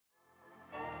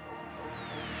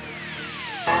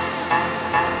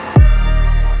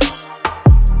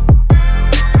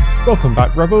Welcome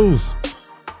back, Rebels.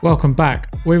 Welcome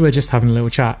back. We were just having a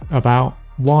little chat about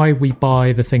why we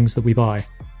buy the things that we buy.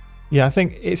 Yeah, I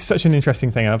think it's such an interesting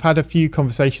thing. I've had a few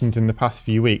conversations in the past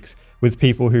few weeks with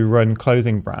people who run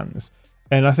clothing brands.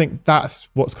 And I think that's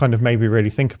what's kind of made me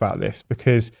really think about this,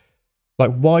 because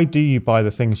like, why do you buy the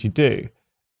things you do?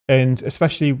 And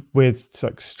especially with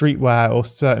like streetwear or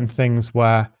certain things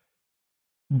where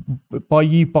by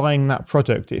you buying that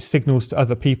product, it signals to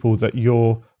other people that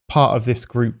you're part of this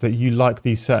group, that you like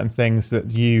these certain things,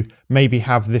 that you maybe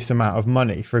have this amount of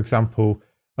money. For example,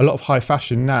 a lot of high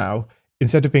fashion now,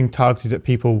 instead of being targeted at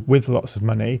people with lots of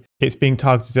money, it's being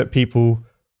targeted at people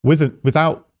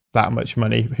without that much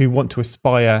money who want to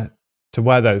aspire to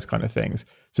wear those kind of things.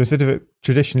 So instead of it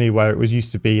traditionally where it was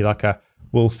used to be like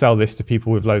we'll sell this to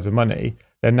people with loads of money,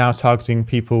 they're now targeting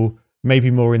people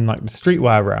maybe more in like the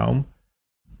streetwear realm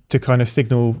to kind of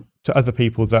signal to other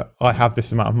people that I have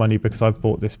this amount of money because I've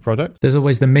bought this product. There's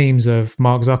always the memes of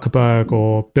Mark Zuckerberg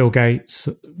or Bill Gates,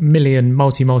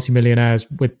 multi-millionaires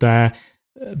with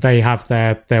they have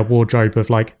their wardrobe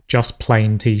of like just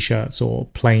plain t-shirts or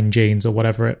plain jeans or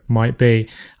whatever it might be.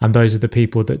 And those are the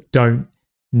people that don't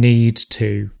need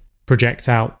to project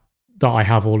out that I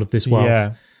have all of this wealth.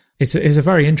 Yeah. It's a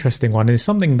very interesting one. It's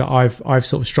something that I've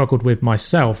sort of struggled with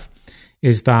myself,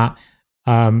 is that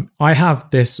I have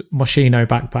this Moschino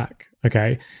backpack,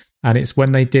 okay? And it's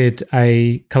when they did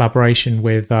a collaboration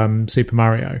with Super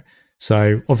Mario.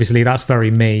 So obviously that's very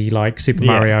me, like Super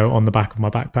Mario on the back of my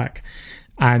backpack.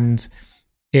 And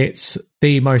it's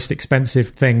the most expensive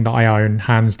thing that I own,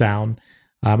 hands down.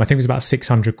 I think it was about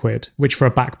 600 quid, which for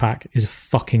a backpack is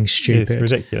fucking stupid.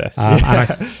 It's ridiculous.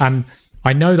 And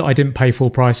I know that I didn't pay full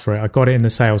price for it. I got it in the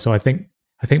sale. So I think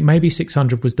maybe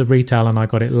 600 was the retail and I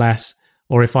got it less.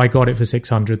 Or if I got it for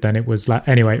 600, then it was like,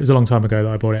 anyway, it was a long time ago that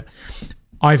I bought it.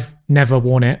 I've never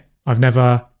worn it. I've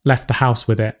never left the house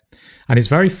with it. And it's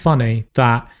very funny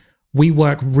that we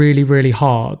work really, really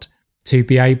hard to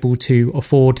be able to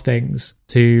afford things,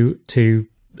 to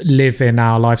live in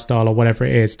our lifestyle or whatever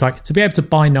it is, like to be able to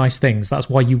buy nice things. That's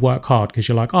why you work hard, because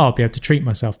you're like, oh, I'll be able to treat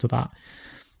myself to that.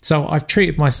 So I've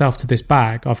treated myself to this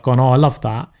bag. I've gone, oh, I love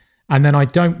that. And then I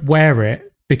don't wear it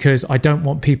because I don't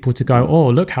want people to go, oh,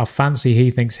 look how fancy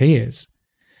he thinks he is.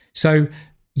 So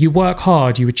you work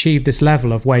hard, you achieve this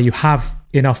level of where you have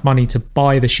enough money to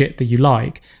buy the shit that you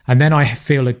like. And then I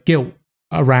feel a guilt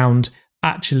around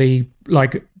actually,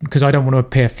 like, because I don't want to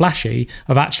appear flashy,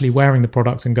 of actually wearing the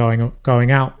product and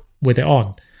going out with it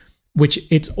on, which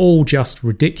it's all just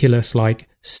ridiculous, like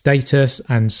status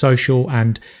and social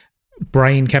and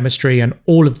brain chemistry and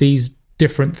all of these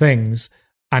different things.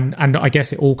 And I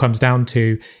guess it all comes down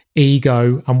to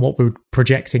ego and what we're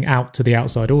projecting out to the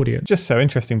outside audience. Just so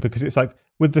interesting, because it's like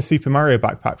with the Super Mario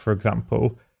backpack, for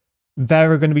example, there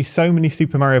are going to be so many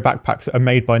Super Mario backpacks that are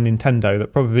made by Nintendo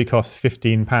that probably cost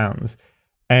 £15.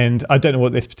 And I don't know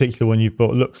what this particular one you've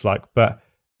bought looks like, but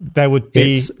there would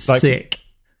be it's like sick.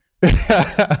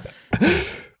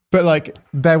 But like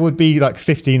there would be like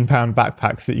 £15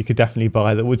 backpacks that you could definitely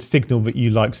buy that would signal that you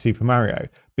like Super Mario.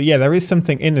 But yeah, there is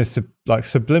something in us like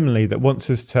subliminally that wants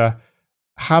us to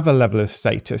have a level of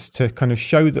status, to kind of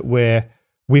show that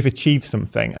we've achieved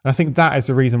something. And I think that is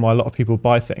the reason why a lot of people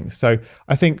buy things. So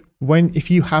I think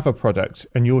if you have a product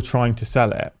and you're trying to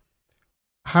sell it,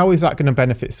 how is that going to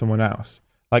benefit someone else?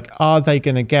 Like, are they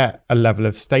going to get a level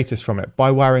of status from it?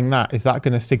 By wearing that, is that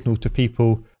going to signal to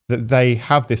people that they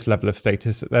have this level of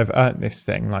status, that they've earned this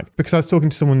thing? Like, because I was talking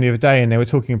to someone the other day and they were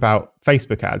talking about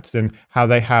Facebook ads and how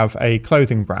they have a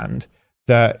clothing brand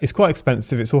that is quite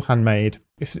expensive. It's all handmade.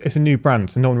 It's a new brand,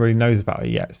 so no one really knows about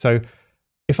it yet. So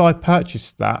if I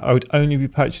purchased that, I would only be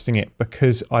purchasing it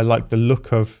because I like the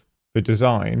look of the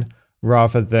design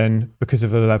rather than because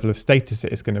of the level of status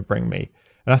it is going to bring me.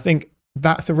 And I think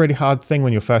that's a really hard thing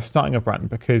when you're first starting a brand,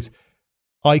 because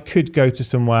I could go to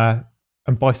somewhere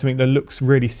and buy something that looks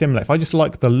really similar. If I just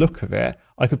like the look of it,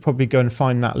 I could probably go and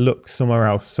find that look somewhere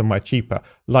else, somewhere cheaper.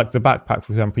 Like the backpack,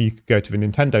 for example, you could go to the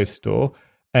Nintendo store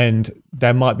and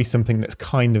there might be something that's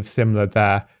kind of similar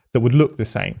there that would look the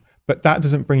same, but that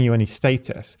doesn't bring you any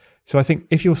status. So I think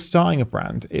if you're starting a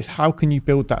brand, it's how can you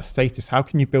build that status? How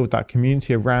can you build that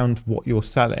community around what you're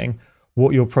selling,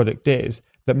 what your product is,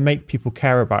 that make people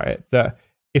care about it? That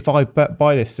if I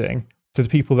buy this thing to the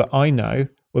people that I know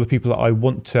or the people that I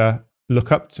want to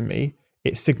look up to me,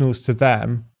 it signals to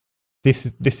them, this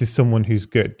is someone who's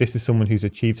good. This is someone who's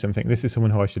achieved something. This is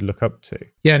someone who I should look up to.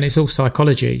 Yeah, and it's all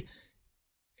psychology.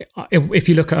 If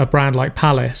you look at a brand like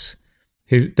Palace,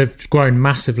 who they've grown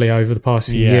massively over the past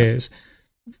few years,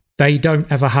 they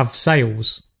don't ever have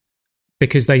sales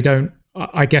because they don't.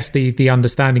 I guess the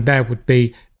understanding there would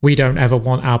be we don't ever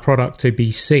want our product to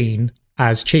be seen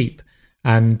as cheap.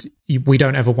 And we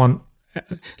don't ever want,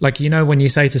 like, when you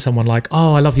say to someone like,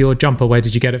 oh, I love your jumper, where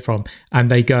did you get it from? And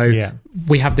they go,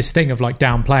 we have this thing of like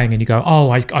downplaying, and you go, oh,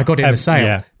 I got it in the sale.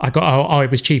 Yeah. I got,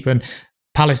 it was cheap. And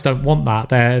Palace don't want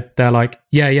that. They're like,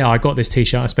 yeah, I got this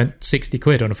t-shirt. I spent 60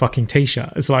 quid on a fucking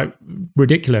t-shirt. It's like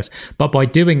ridiculous. But by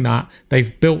doing that,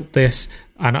 they've built this,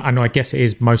 and I guess it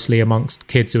is mostly amongst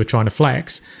kids who are trying to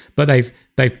flex, but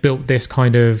they've built this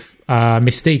kind of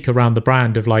mystique around the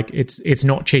brand of like, it's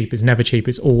not cheap. It's never cheap.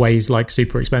 It's always like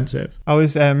super expensive. I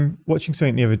was watching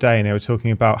something the other day, and they were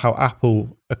talking about how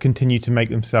Apple continue to make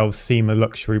themselves seem a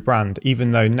luxury brand,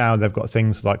 even though now they've got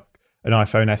things like an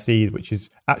iPhone SE, which is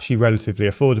actually relatively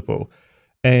affordable.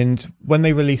 And when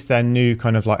they released their new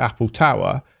kind of like Apple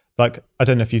Tower, like, I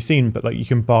don't know if you've seen, but like you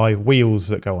can buy wheels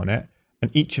that go on it,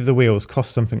 and each of the wheels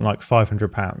costs something like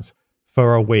 £500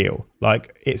 for a wheel.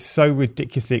 Like, it's so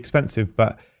ridiculously expensive,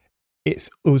 but it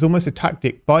was almost a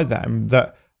tactic by them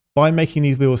that by making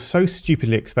these wheels so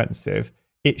stupidly expensive,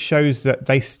 it shows that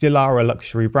they still are a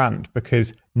luxury brand,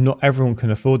 because not everyone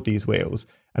can afford these wheels.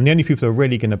 And the only people who are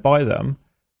really going to buy them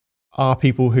are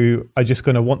people who are just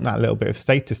going to want that little bit of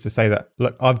status to say that,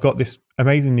 look, I've got this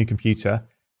amazing new computer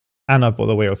and I bought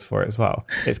the wheels for it as well.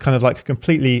 It's kind of like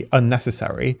completely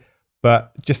unnecessary,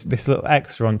 but just this little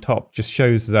extra on top just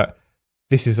shows that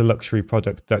this is a luxury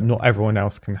product that not everyone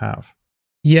else can have.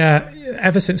 Yeah,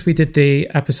 ever since we did the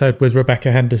episode with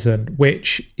Rebecca Henderson,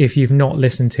 which if you've not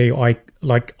listened to,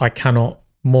 I cannot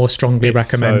more strongly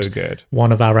recommend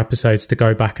one of our episodes to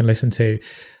go back and listen to.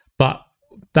 But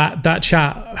that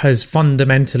chat has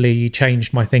fundamentally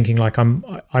changed my thinking. Like I'm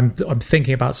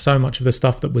thinking about so much of the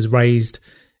stuff that was raised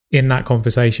in that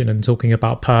conversation and talking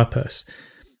about purpose.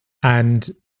 And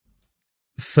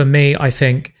for me, I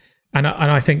think, and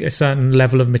I think a certain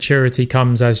level of maturity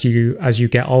comes as you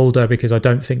get older, because I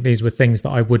don't think these were things that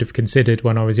I would have considered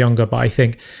when I was younger. But I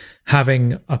think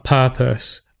having a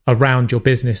purpose around your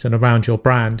business and around your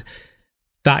brand,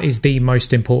 that is the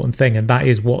most important thing, and that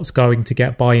is what's going to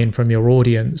get buy-in from your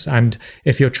audience. And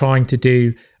if you're trying to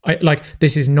do,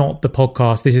 this is not the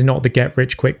podcast, this is not the Get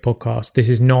Rich Quick podcast, this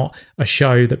is not a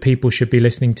show that people should be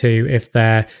listening to if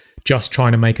they're just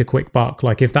trying to make a quick buck.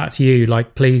 Like, if that's you,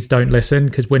 like, please don't listen,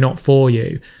 because we're not for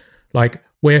you. Like,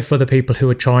 we're for the people who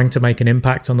are trying to make an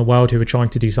impact on the world, who are trying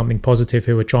to do something positive,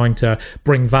 who are trying to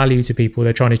bring value to people.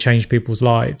 They're trying to change people's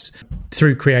lives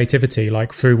through creativity,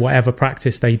 like through whatever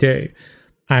practice they do.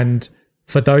 And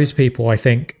for those people, I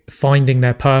think finding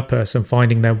their purpose and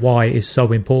finding their why is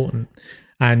so important.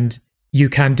 And you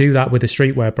can do that with a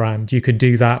streetwear brand. You can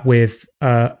do that with,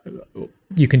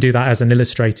 you can do that as an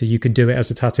illustrator. You can do it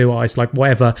as a tattoo artist. Like,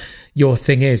 whatever your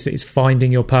thing is, it's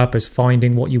finding your purpose,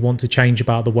 finding what you want to change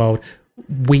about the world,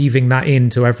 weaving that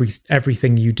into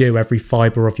everything you do, every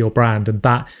fiber of your brand. And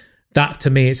that to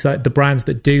me, it's like the brands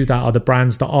that do that are the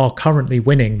brands that are currently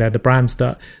winning. They're the brands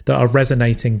that are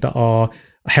resonating, that are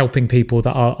helping people,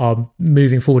 that are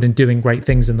moving forward and doing great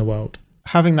things in the world.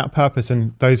 Having that purpose,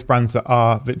 and those brands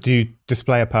that do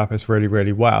display a purpose really,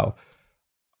 really well,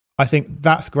 I think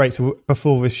that's great. So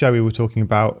before this show, we were talking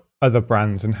about other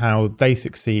brands and how they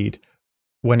succeed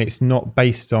when it's not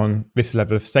based on this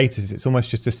level of status. It's almost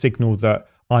just a signal that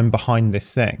I'm behind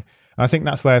this thing. And I think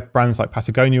that's where brands like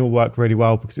Patagonia will work really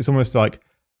well, because it's almost like,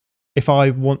 if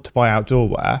I want to buy outdoor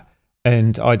wear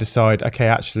and I decide, okay,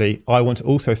 actually, I want to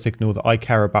also signal that I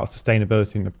care about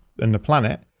sustainability and the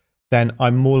planet, then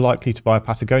I'm more likely to buy a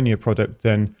Patagonia product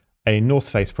than a North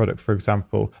Face product, for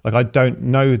example. Like, I don't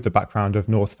know the background of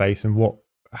North Face and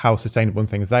how sustainable and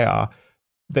things they are.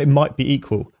 They might be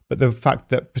equal, but the fact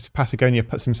that Patagonia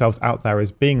puts themselves out there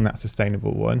as being that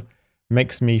sustainable one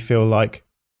makes me feel like,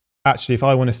 actually, if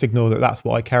I want to signal that that's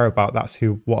what I care about, that's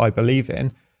what I believe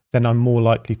in, then I'm more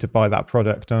likely to buy that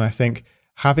product. And I think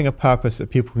having a purpose that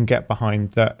people can get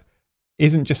behind, that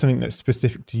isn't just something that's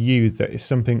specific to you, that is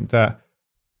something that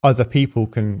other people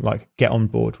can like get on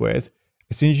board with.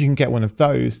 As soon as you can get one of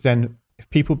those, then if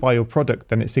people buy your product,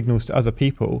 then it signals to other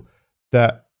people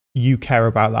that you care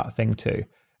about that thing too.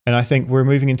 And I think we're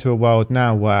moving into a world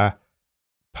now where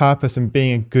purpose and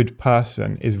being a good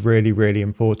person is really, really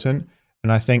important.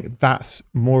 And I think that's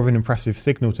more of an impressive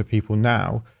signal to people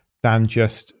now than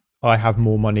just, I have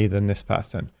more money than this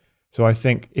person. So I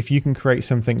think if you can create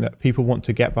something that people want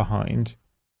to get behind,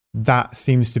 that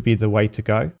seems to be the way to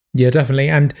go. Yeah, definitely.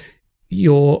 And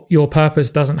your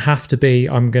purpose doesn't have to be,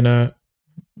 I'm gonna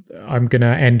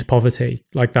end poverty.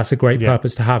 Like, that's a great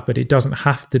purpose to have, but it doesn't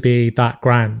have to be that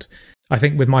grand. I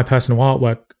think with my personal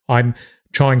artwork, I'm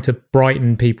trying to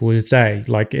brighten people's day.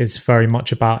 Like, it's very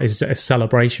much about, is a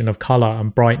celebration of color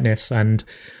and brightness and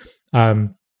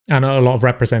and a lot of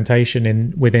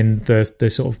representation within the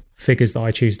sort of figures that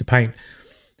I choose to paint.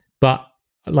 But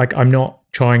like, I'm not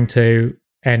trying to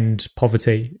end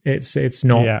poverty. It's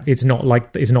not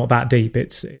that deep.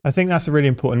 I think that's a really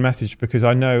important message, because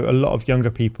I know a lot of younger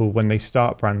people, when they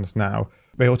start brands now,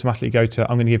 they automatically go to,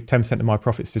 I'm going to give 10% of my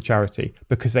profits to charity,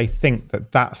 because they think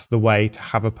that that's the way to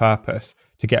have a purpose,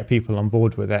 to get people on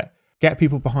board with it. Get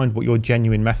people behind what your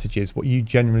genuine message is, what you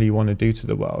genuinely want to do to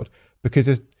the world, because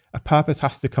a purpose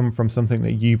has to come from something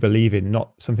that you believe in,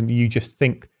 not something that you just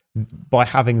think by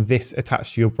having this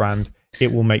attached to your brand,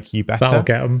 it will make you better. That'll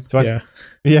get them. So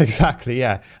yeah, exactly.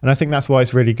 Yeah. And I think that's why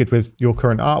it's really good with your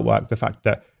current artwork, the fact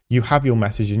that you have your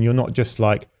message and you're not just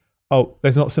like, oh,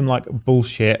 there's not some like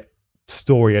bullshit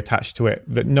story attached to it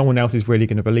that no one else is really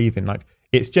going to believe in. Like,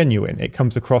 it's genuine. It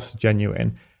comes across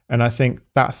genuine. And I think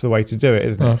that's the way to do it,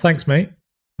 isn't it? Oh, thanks, mate.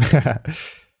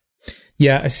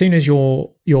 Yeah, as soon as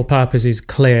your purpose is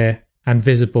clear and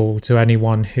visible to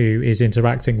anyone who is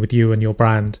interacting with you and your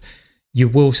brand, you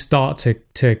will start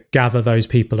to gather those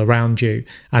people around you.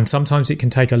 And sometimes it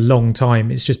can take a long time.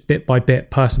 It's just bit by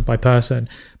bit, person by person.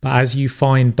 But as you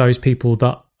find those people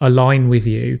that align with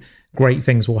you, great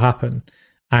things will happen.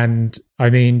 And I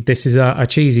mean, this is a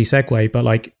cheesy segue, but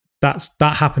like that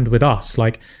happened with us.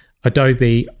 Like,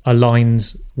 Adobe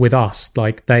aligns with us.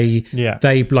 Like they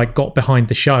like got behind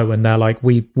the show, and they're like,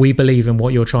 we believe in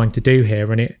what you're trying to do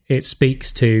here. And it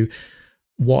speaks to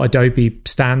what Adobe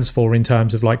stands for in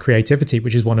terms of like creativity,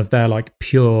 which is one of their like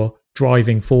pure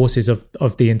driving forces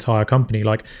of the entire company,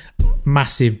 like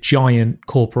massive giant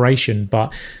corporation.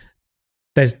 But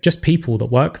there's just people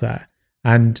that work there.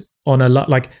 And on a lot,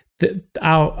 like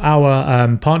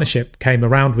our partnership came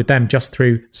around with them just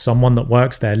through someone that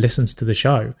works there, listens to the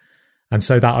show. And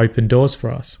so that opened doors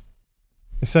for us.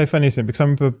 It's so funny, isn't it? Because I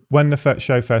remember when the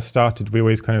show first started, we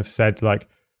always kind of said, like,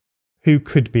 who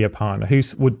could be a partner? Who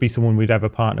would be someone we'd ever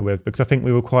partner with? Because I think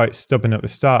we were quite stubborn at the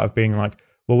start of being like,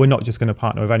 well, we're not just going to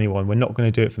partner with anyone. We're not going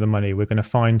to do it for the money. We're going to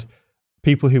find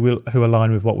people who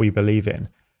align with what we believe in,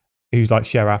 who like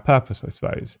share our purpose, I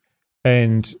suppose.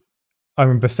 And I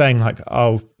remember saying like,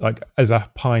 oh, like as a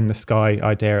pie in the sky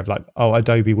idea of like, oh,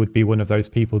 Adobe would be one of those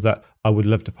people that I would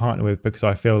love to partner with, because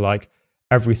I feel like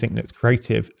everything that's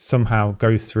creative somehow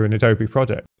goes through an Adobe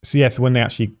product. So yeah, so when they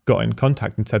actually got in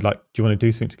contact and said like, do you want to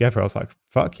do something together? I was like,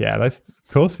 fuck yeah, of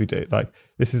course we do. Like,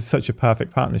 this is such a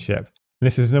perfect partnership. And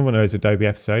this is another one of those Adobe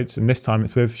episodes. And this time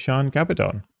it's with Sian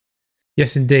Gabbidon.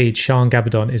 Yes, indeed. Sian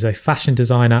Gabbidon is a fashion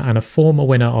designer and a former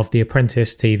winner of the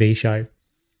Apprentice TV show.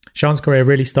 Sian's career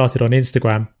really started on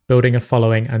Instagram, building a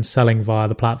following and selling via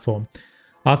the platform.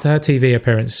 After her TV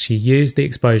appearance, she used the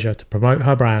exposure to promote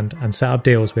her brand and set up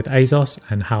deals with ASOS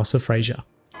and House of Fraser.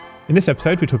 In this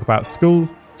episode, we talk about school,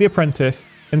 The Apprentice,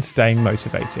 and staying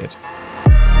motivated.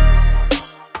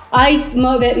 I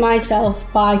motivate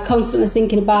myself by constantly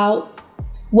thinking about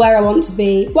where I want to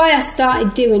be, why I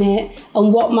started doing it,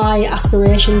 and what my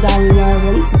aspirations are and where I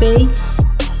want to be.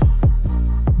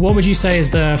 What would you say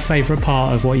is the favourite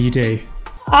part of what you do?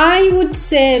 I would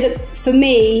say that for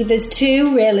me, there's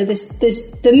two really. There's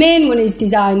the main one is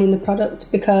designing the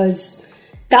product, because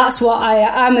that's what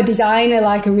I'm a designer.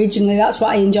 Like originally, that's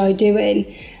what I enjoy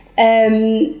doing,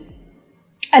 and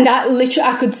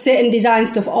I could sit and design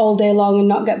stuff all day long and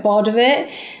not get bored of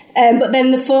it. But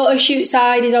then the photo shoot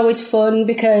side is always fun,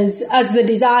 because as the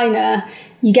designer,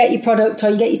 you get your product or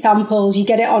you get your samples, you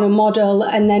get it on a model,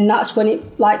 and then that's when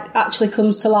it like actually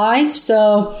comes to life.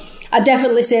 So I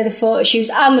definitely say the photo shoots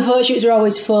are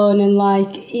always fun, and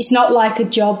like it's not like a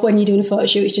job when you're doing a photo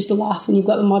shoot. It's just a laugh, and you've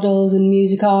got the models and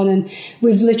music on, and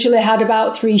we've literally had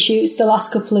about 3 shoots the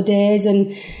last couple of days,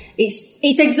 and it's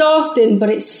exhausting, but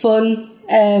it's fun.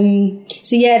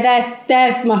 So yeah,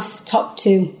 they're my top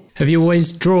 2. Have you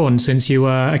always drawn since you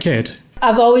were a kid?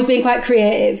 I've always been quite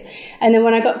creative, and then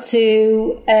when I got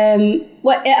to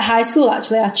at high school,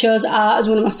 actually, I chose art as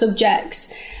one of my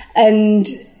subjects, and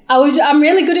I'm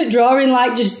really good at drawing,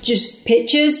 like just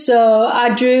pictures. So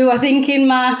I drew, I think in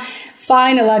my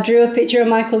final, I drew a picture of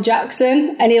Michael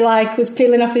Jackson, and he like was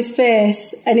peeling off his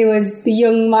face, and he was the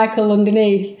young Michael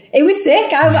underneath. It was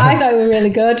sick. I thought it was really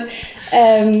good.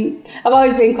 I've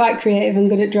always been quite creative and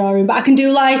good at drawing, but I can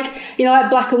do like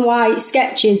black and white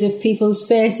sketches of people's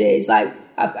faces. Like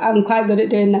I'm quite good at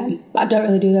doing them, but I don't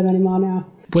really do them anymore now.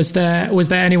 Was there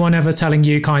anyone ever telling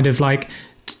you kind of like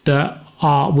that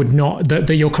art would not,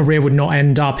 that your career would not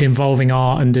end up involving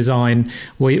art and design?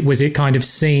 Was it kind of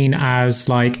seen as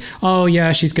like, oh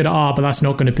yeah, she's good at art, but that's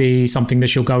not going to be something that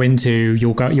she'll go into.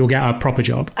 You'll get a proper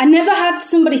job. I never had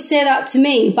somebody say that to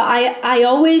me, but I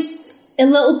always a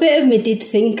little bit of me did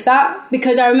think that,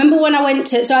 because I remember when I went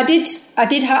to, so I did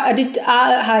art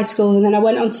at high school, and then I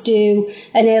went on to do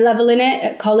an A-level in it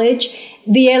at college.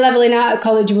 The A-level in art at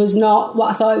college was not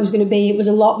what I thought it was going to be. It was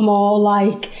a lot more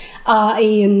like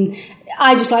arty, and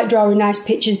I just like drawing nice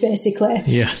pictures, basically.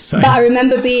 Yes. But I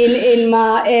remember being in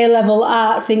my A-level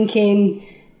art thinking,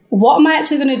 what am I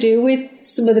actually going to do with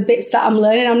some of the bits that I'm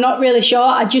learning? I'm not really sure.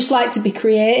 I just like to be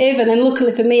creative. And then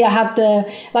luckily for me, I had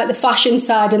the fashion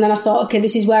side. And then I thought, okay,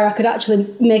 this is where I could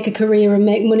actually make a career and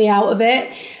make money out of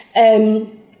it.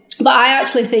 But I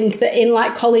actually think that in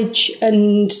like college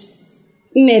and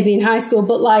maybe in high school,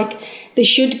 but like they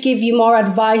should give you more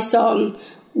advice on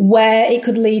where it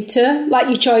could lead to, like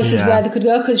your choices, where they could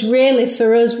go. Because really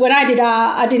for us, when I did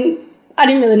art, I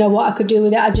didn't really know what I could do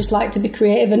with it. I just like to be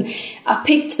creative, and I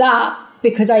picked that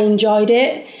because I enjoyed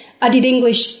it. I did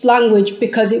English language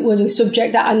because it was a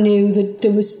subject that I knew that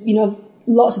there was, you know,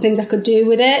 lots of things I could do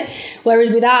with it. Whereas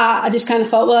with art, I just kind of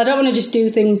thought, well, I don't want to just do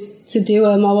things to do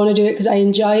them. I want to do it because I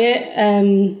enjoy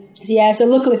it. So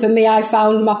luckily for me, I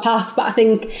found my path. But I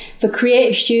think for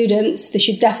creative students, there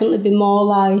should definitely be more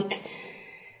like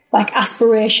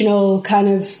aspirational kind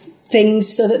of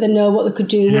things so that they know what they could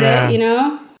do with it, you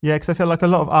know? Yeah, because I feel like a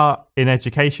lot of art in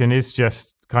education is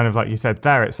just kind of like you said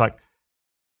there. It's like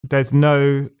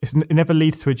it never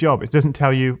leads to a job. It doesn't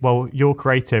tell you, well, you're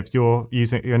creative, you're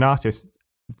an artist.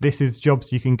 This is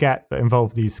jobs you can get that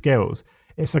involve these skills.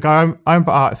 It's like I'm at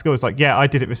art school. It's like, yeah, I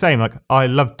did it the same. Like I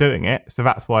loved doing it, so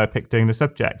that's why I picked doing the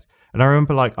subject. And I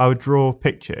remember like I would draw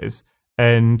pictures,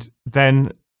 and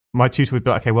then my tutor would be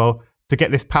like, okay, well, to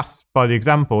get this passed by the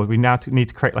example, we now need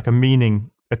to create like a meaning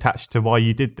attached to why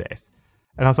you did this.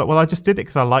 And I was like, well, I just did it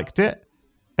because I liked it.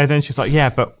 And then she's like, yeah,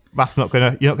 but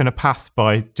you're not gonna pass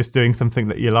by just doing something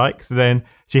that you like. So then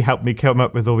she helped me come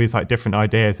up with all these like different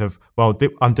ideas of, well,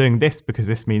 I'm doing this because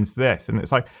this means this. And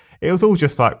it's like, it was all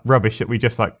just like rubbish that we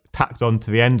just like tacked on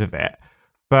to the end of it.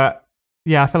 But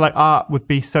yeah, I feel like art would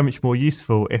be so much more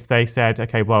useful if they said,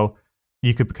 okay, well,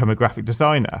 you could become a graphic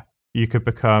designer. You could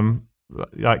become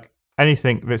like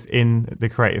anything that's in the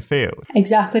creative field.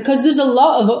 Exactly, because there's a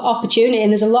lot of opportunity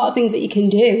and there's a lot of things that you can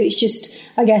do. It's just,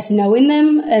 I guess, knowing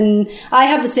them. And I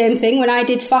have the same thing when I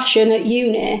did fashion at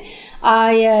uni.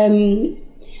 I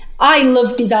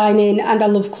love designing and I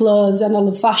love clothes and I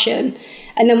love fashion.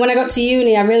 And then when I got to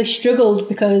uni, I really struggled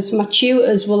because my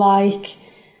tutors were like,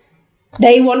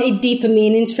 they wanted deeper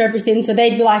meanings for everything. So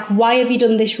they'd be like, why have you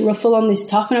done this ruffle on this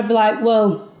top? And I'd be like,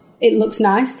 well, it looks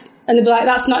nice. And they'd be like,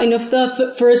 that's not enough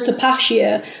though for us to pass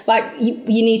you. Like,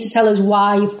 you need to tell us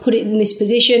why you've put it in this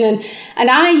position. And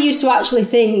I used to actually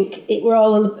think it were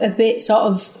all a bit sort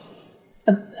of,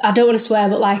 I don't want to swear,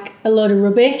 but like a load of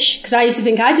rubbish. Because I used to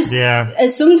think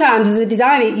as sometimes as a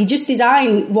designer, you just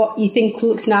design what you think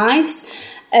looks nice.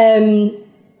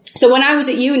 So when I was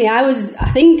at uni, I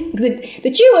think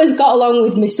the tutors got along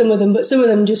with me, some of them, but some of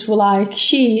them just were like,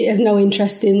 she has no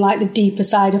interest in like the deeper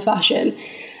side of fashion.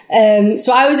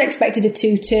 So I was expected a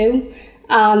 2-2,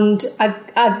 and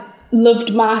I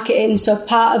loved marketing. So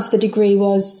part of the degree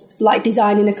was like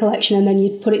designing a collection and then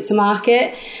you'd put it to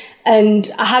market. And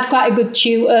I had quite a good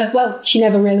tutor. Well, she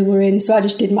never really were in, so I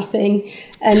just did my thing.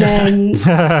 And then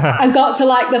I got to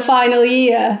like the final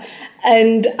year,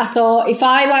 and I thought, if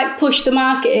I like push the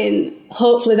marketing,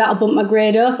 hopefully that'll bump my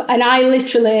grade up. And I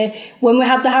literally, when we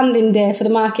had the hand-in day for the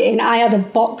marketing, I had a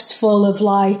box full of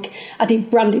like, I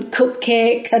did branded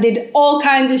cupcakes, I did all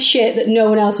kinds of shit that no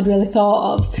one else had really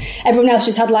thought of. Everyone else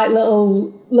just had like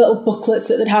little booklets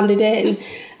that they'd handed in.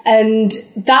 And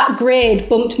that grade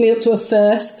bumped me up to a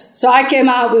first. So I came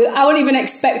out with, I wasn't even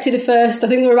expected a first. I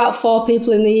think there were about 4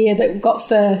 people in the year that got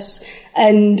first.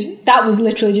 And that was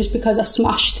literally just because I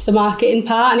smashed the marketing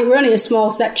part. And it were only a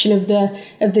small section of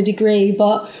the degree.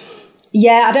 But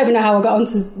yeah, I don't even know how I got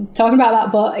onto talking about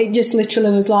that, but it just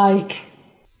literally was like...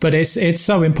 But it's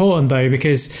so important though,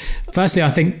 because firstly,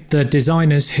 I think the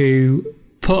designers who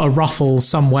put a ruffle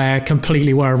somewhere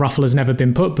completely where a ruffle has never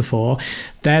been put before,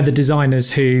 they're the designers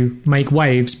who make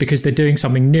waves because they're doing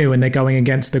something new and they're going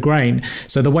against the grain.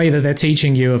 So the way that they're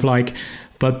teaching you of like,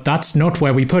 but that's not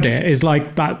where we put it, is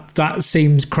like that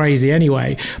seems crazy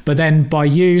anyway. But then by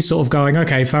you sort of going,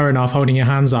 okay, fair enough, holding your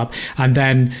hands up, and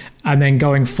then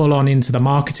going full on into the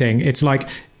marketing, it's like,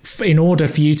 in order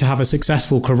for you to have a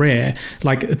successful career,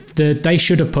 like they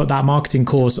should have put that marketing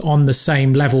course on the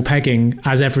same level pegging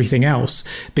as everything else,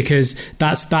 because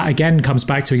that again comes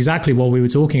back to exactly what we were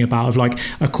talking about of like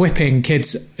equipping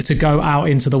kids to go out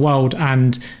into the world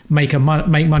and make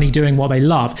money doing what they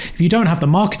love. If you don't have the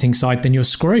marketing side, then you're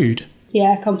screwed.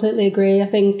 Yeah, I completely agree. I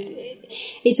think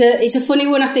it's a funny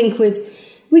one, I think,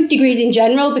 with degrees in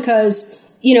general, because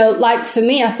you know, like for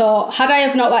me, I thought, had I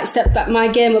have not like stepped that my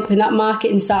game up in that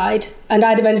marketing side and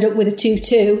I'd have ended up with a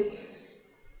 2-2,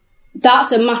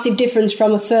 that's a massive difference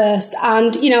from a first.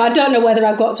 And, you know, I don't know whether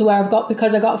I got to where I've got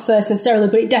because I got a first necessarily,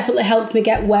 but it definitely helped me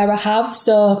get where I have.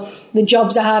 So the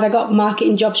jobs I had, I got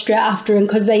marketing jobs straight after, and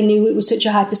because they knew it was such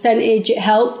a high percentage, it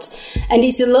helped. And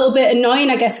it's a little bit annoying,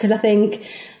 I guess, because I think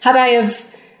had I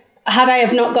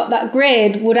have not got that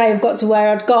grade, would I have got to where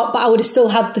I'd got? But I would have still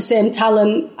had the same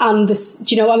talent and the,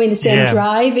 do you know what I mean? The same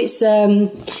drive. It's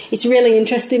a really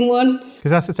interesting one. Because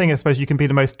that's the thing, I suppose you can be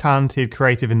the most talented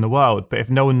creative in the world, but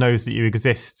if no one knows that you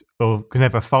exist or can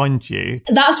ever find you.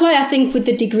 That's why I think with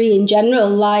the degree in general,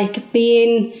 like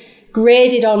being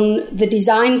graded on the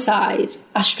design side,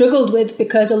 I struggled with,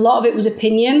 because a lot of it was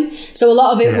opinion. So a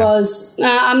lot of it was,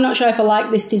 I'm not sure if I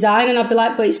like this design. And I'd be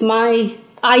like, but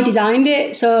I designed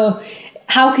it. So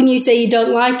how can you say you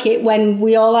don't like it when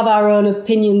we all have our own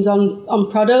opinions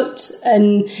on product?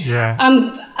 And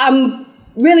I'm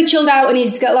really chilled out and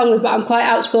easy to get along with, but I'm quite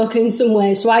outspoken in some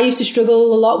ways. So I used to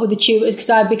struggle a lot with the tutors, because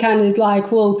I'd be kind of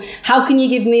like, well, how can you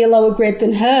give me a lower grade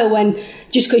than her when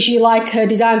just because you like her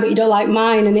design but you don't like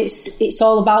mine? And it's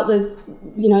all about the,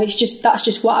 you know, that's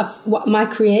just what my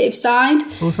creative side.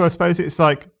 Also, I suppose it's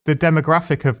like the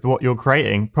demographic of what you're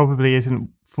creating probably isn't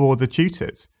for the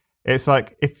tutors. It's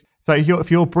like if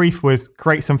your brief was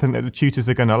create something that the tutors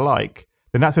are going to like,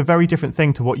 then that's a very different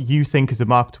thing to what you think is a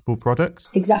marketable product.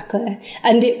 Exactly.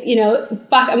 And, you know,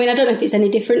 I don't know if it's any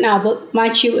different now, but my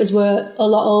tutors were a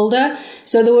lot older.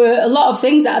 So there were a lot of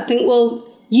things that I think, well,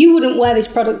 you wouldn't wear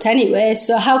this product anyway,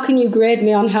 so how can you grade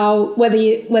me on whether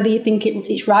you think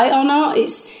it's right or not?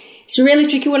 It's a really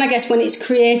tricky one, I guess, when it's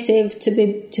creative to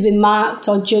be marked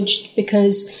or judged,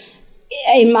 because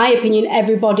in my opinion,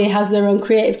 everybody has their own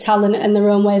creative talent and their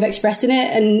own way of expressing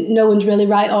it, and no one's really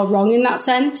right or wrong in that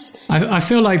sense. I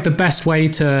feel like the best way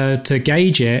to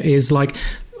gauge it is like,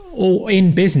 or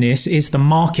in business, is the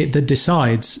market that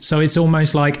decides. So it's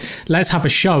almost like, let's have a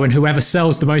show and whoever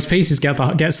sells the most pieces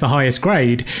gets the highest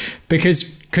grade,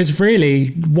 because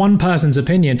really one person's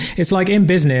opinion, it's like in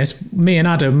business, me and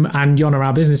Adam and Yona,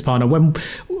 our business partner,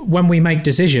 when we make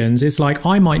decisions, it's like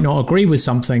I might not agree with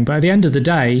something, but at the end of the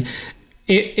day,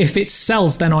 if it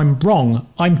sells, then I'm wrong.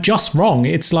 I'm just wrong.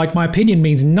 It's like my opinion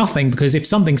means nothing, because if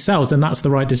something sells, then that's the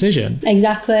right decision.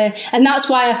 Exactly. And that's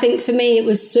why I think for me it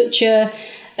was such a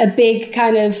big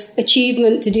kind of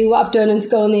achievement to do what I've done and to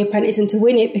go on The Apprentice and to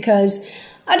win it, because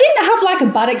I didn't have like a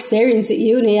bad experience at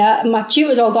uni. My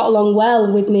tutors all got along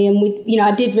well with me, and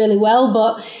I did really well,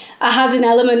 but I had an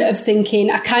element of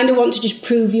thinking, I kind of want to just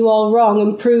prove you all wrong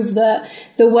and prove that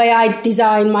the way I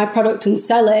design my product and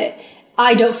sell it,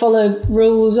 I don't follow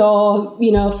rules or,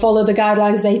 follow the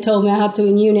guidelines they told me I had to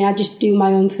in uni. I just do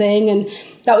my own thing. And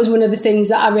that was one of the things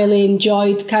that I really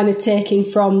enjoyed kind of taking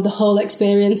from the whole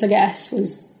experience, I guess,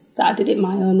 was that I did it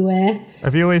my own way.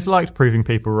 Have you always liked proving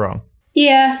people wrong?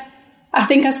 Yeah, I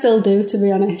think I still do, to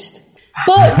be honest.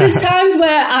 But there's times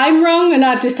where I'm wrong and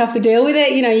I just have to deal with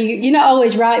it. You're not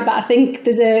always right, but I think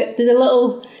there's a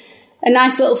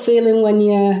nice little feeling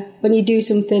when you do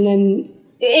something, and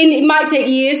it might take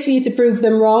years for you to prove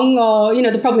them wrong, or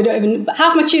they probably don't even.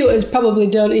 Half my tutors probably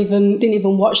didn't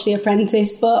even watch The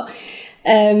Apprentice, but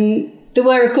there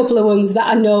were a couple of ones that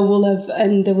I know will have,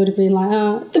 and they would have been like,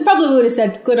 oh, they probably would have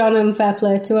said, "Good on them, fair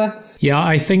play to her." Yeah,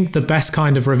 I think the best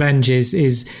kind of revenge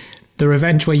is the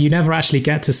revenge where you never actually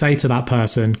get to say to that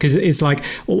person, because it's like,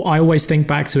 I always think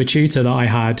back to a tutor that I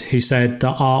had who said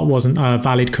that art wasn't a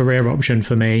valid career option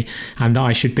for me and that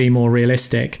I should be more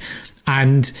realistic.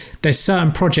 And there's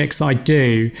certain projects that I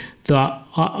do that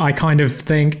I kind of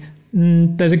think,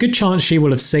 there's a good chance she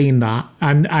will have seen that,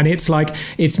 and it's like,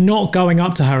 it's not going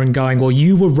up to her and going, well,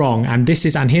 you were wrong, and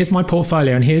here's my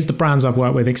portfolio, and here's the brands I've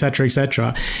worked with, etc.,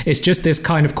 etc. It's just this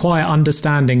kind of quiet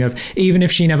understanding of, even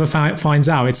if she never finds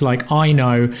out, it's like, I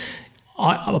know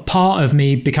a part of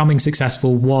me becoming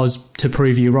successful was to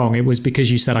prove you wrong. It was because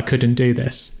you said I couldn't do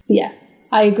this. Yeah,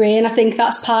 I agree, and I think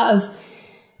that's part of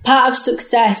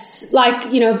success. Like,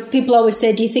 people always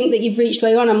say, do you think that you've reached where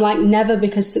you want? I'm like, never,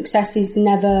 because success is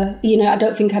never, I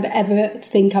don't think I'd ever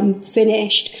think I'm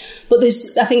finished. But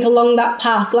I think along that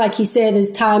path, like you say,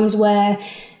 there's times where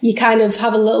you kind of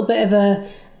have a little bit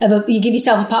of you give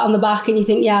yourself a pat on the back and you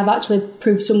think, yeah, I've actually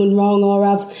proved someone wrong, or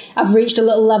I've reached a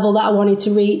little level that I wanted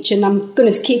to reach, and I'm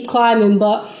going to keep climbing.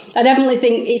 But I definitely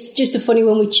think it's just a funny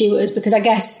one with tutors, because I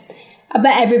guess I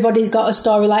bet everybody's got a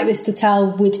story like this to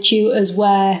tell with tutors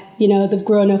where, you know, they've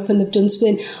grown up and they've done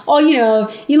something. Or, you know,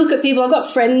 you look at people, I've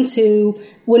got friends who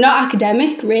were not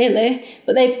academic, really,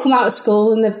 but they've come out of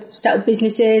school and they've set up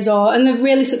businesses and they're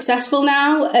really successful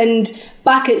now. And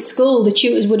back at school, the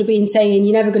tutors would have been saying,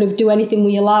 you're never going to do anything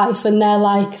with your life. And they're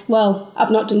like, well,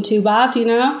 I've not done too bad, you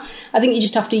know? I think you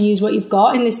just have to use what you've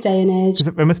got in this day and age.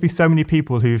 There must be so many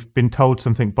people who've been told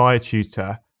something by a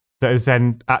tutor that has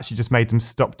then actually just made them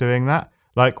stop doing that.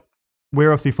 Like,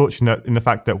 we're obviously fortunate in the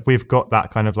fact that we've got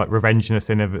that kind of like revengeness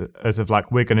in us of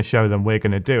like, we're going to show them, we're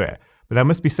going to do it. But there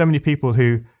must be so many people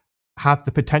who have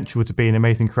the potential to be an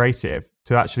amazing creative,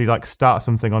 to actually like start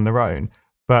something on their own,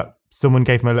 but someone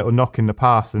gave them a little knock in the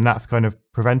past and that's kind of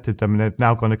prevented them, and they've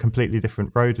now gone a completely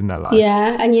different road in their life.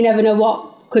 Yeah, and you never know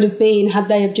what could have been had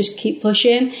they have just keep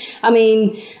pushing. I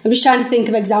mean, I'm just trying to think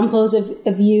of examples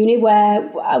of uni where,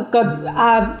 God,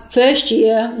 our first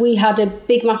year we had a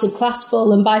big massive class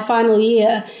full, and by final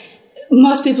year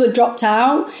most people had dropped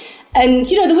out. And,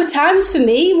 you know, there were times for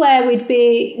me where we'd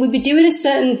be doing a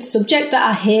certain subject that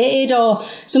I hated, or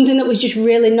something that was just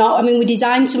really not. I mean, we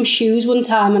designed some shoes one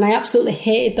time and I absolutely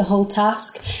hated the whole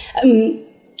task.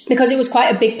 Because it was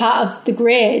quite a big part of the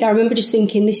grade. I remember just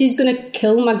thinking, this is going to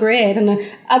kill my grade. And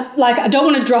I don't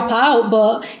want to drop out,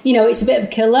 but, you know, it's a bit of a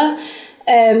killer.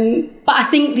 But I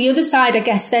think the other side, I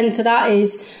guess, then to that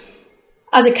is,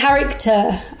 as a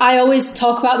character, I always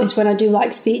talk about this when I do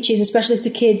like speeches, especially to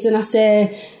kids. And I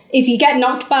say, if you get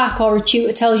knocked back or a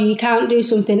tutor tells you can't do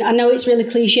something, I know it's really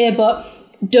cliche, but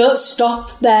don't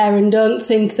stop there and don't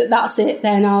think that that's it,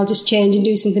 then I'll just change and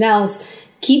do something else.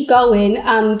 Keep going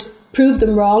and prove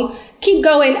them wrong. Keep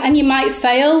going, and you might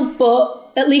fail,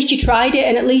 but at least you tried it.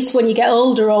 And at least when you get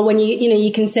older, or when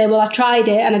you can say, well, I tried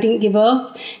it and I didn't give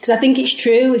up. Because I think it's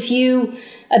true, if you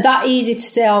are that easy to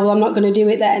say, oh, well, I'm not going to do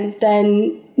it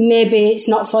then maybe it's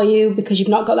not for you, because you've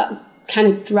not got that kind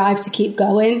of drive to keep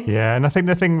going. Yeah, and I think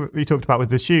the thing we talked about with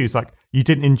the shoes, like, you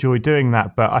didn't enjoy doing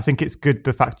that, but I think it's good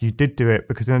the fact you did do it,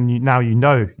 because then now you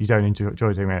know you don't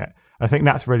enjoy doing it. I think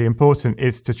that's really important,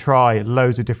 is to try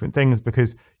loads of different things,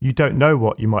 because you don't know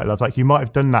what you might love. Like, you might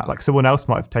have done that, like someone else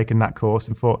might have taken that course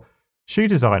and thought, shoe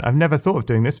design, I've never thought of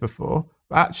doing this before,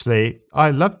 but actually I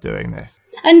love doing this.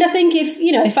 And I think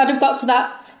if I'd have got to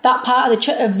that part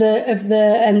of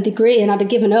the degree and I'd have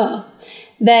given up,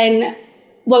 then,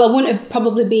 well, I wouldn't have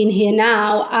probably been here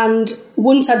now. And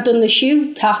once I'd done the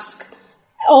shoe task,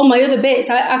 all my other bits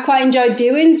I quite enjoyed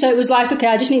doing. So it was like, okay,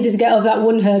 I just needed to get over that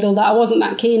one hurdle that I wasn't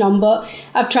that keen on, but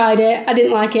I've tried it. I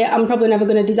didn't like it. I'm probably never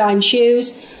going to design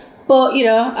shoes. But, you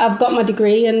know, I've got my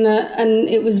degree, and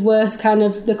it was worth kind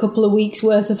of the couple of weeks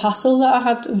worth of hassle that I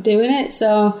had of doing it.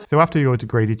 So after your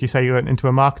degree, did you say you went into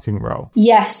a marketing role?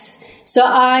 Yes. So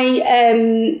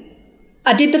I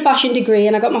did the fashion degree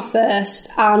and I got my first,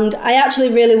 and I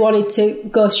actually really wanted to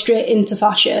go straight into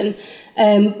fashion.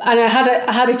 And I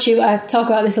had a tutor, I talk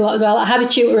about this a lot as well, I had a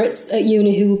tutor at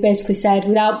uni who basically said,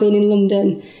 without being in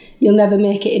London, you'll never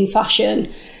make it in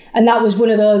fashion. And that was one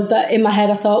of those that in my head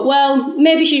I thought, well,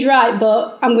 maybe she's right,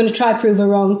 but I'm going to try prove her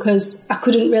wrong, because I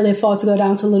couldn't really afford to go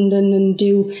down to London and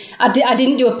I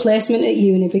didn't do a placement at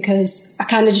uni, because I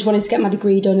kind of just wanted to get my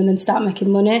degree done and then start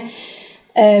making money.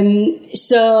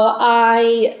 So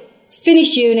I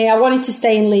finished uni. I wanted to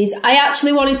stay in Leeds. I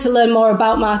actually wanted to learn more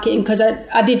about marketing, because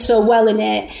I did so well in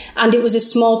it, and it was a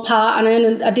small part,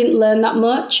 and I didn't learn that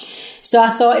much. So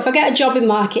I thought, if I get a job in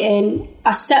marketing,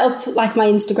 I set up like my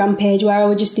Instagram page where I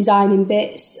was just designing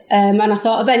bits. And I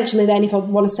thought eventually then, if I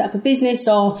want to set up a business,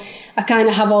 or I kind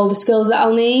of have all the skills that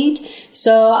I'll need.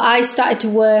 So I started to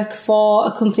work for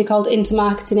a company called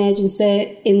Intermarketing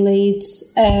Agency in Leeds.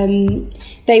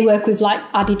 They work with like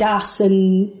Adidas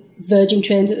and Virgin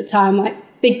Trains at the time, like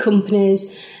big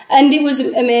companies. And it was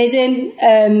amazing.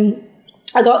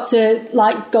 I got to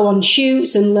like go on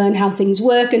shoots and learn how things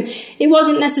work. And it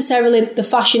wasn't necessarily the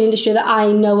fashion industry that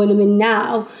I know and am in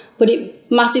now, but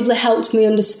it massively helped me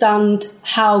understand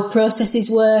how processes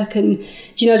work, and,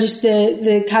 you know, just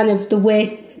the kind of the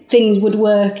way things would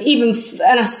work.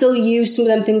 And I still use some of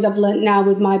them things I've learned now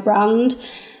with my brand.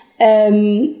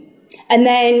 And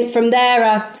then from there,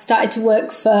 I started to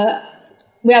work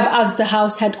we have Asda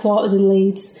House headquarters in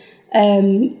Leeds.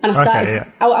 And I started,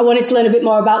 I wanted to learn a bit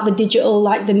more about the digital,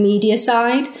 like the media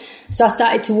side. So I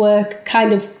started to work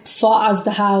kind of for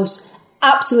Asda House.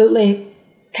 Absolutely,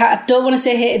 I don't want to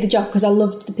say hated the job, because I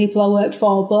loved the people I worked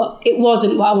for, but it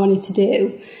wasn't what I wanted to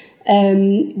do.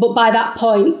 But by that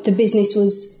point, the business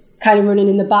was kind of running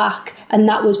in the back, and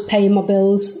that was paying my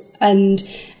bills. And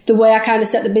the way I kind of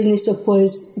set the business up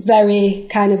was very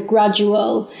kind of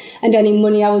gradual, and any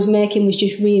money I was making was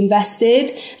just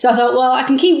reinvested. So I thought, well, I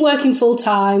can keep working full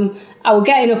time I was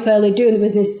getting up early, doing the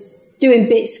business, doing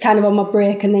bits kind of on my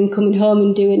break, and then coming home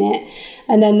and doing it.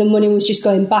 And then the money was just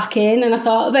going back in. And I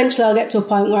thought eventually I'll get to a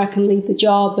point where I can leave the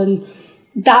job. And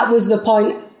that was the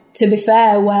point, to be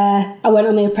fair, where I went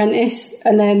on The Apprentice,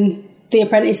 and then The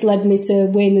Apprentice led me to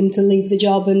win and to leave the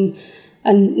job, and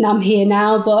I'm here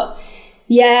now. But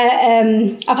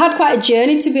yeah, I've had quite a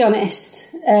journey, to be honest.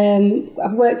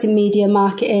 I've worked in media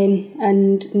marketing,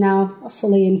 and now I'm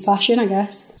fully in fashion, I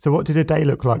guess. So what did a day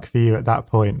look like for you at that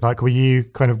point? Like, were you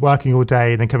kind of working all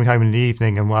day and then coming home in the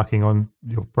evening and working on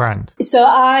your brand? So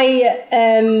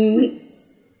I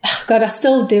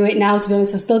still do it now, to be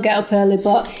honest. I still get up early,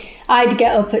 but I'd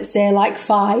get up at, say, like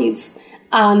 5.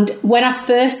 And when I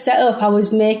first set up, I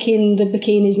was making the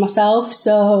bikinis myself.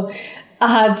 So I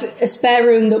had a spare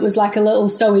room that was like a little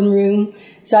sewing room.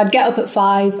 So I'd get up at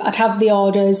 5, I'd have the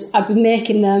orders, I'd be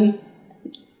making them,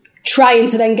 trying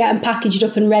to then get them packaged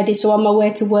up and ready. So on my way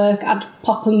to work, I'd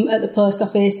pop them at the post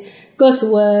office, go to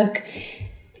work.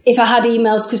 If I had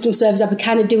emails, customer service, I'd be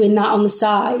kind of doing that on the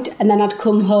side. And then I'd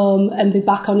come home and be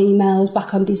back on emails,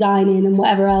 back on designing and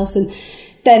whatever else. And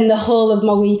then the whole of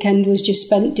my weekend was just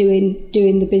spent doing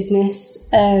the business.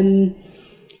 And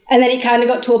then it kind of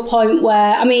got to a point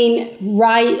where, I mean,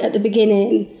 right at the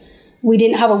beginning, we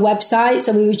didn't have a website,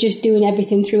 so we was just doing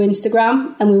everything through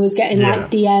Instagram, and we was getting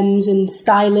like DMs and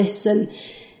stylists, and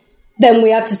then we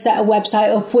had to set a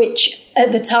website up, which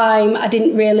at the time I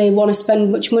didn't really want to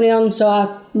spend much money on, so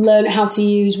I learned how to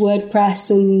use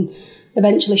WordPress and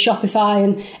eventually Shopify,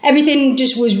 and everything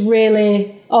just was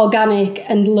really organic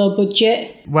and low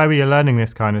budget. Where were you learning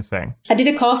this kind of thing? I did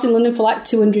a course in London for like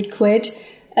 £200,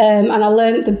 and I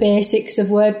learned the basics of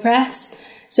WordPress.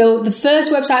 So the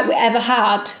first website we ever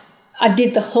had, I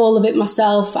did the whole of it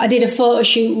myself. I did a photo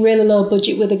shoot, really low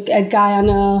budget, with a guy I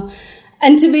know.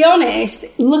 And to be honest,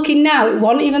 looking now, it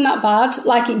wasn't even that bad.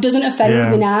 Like, it doesn't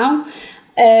offend me now.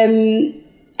 And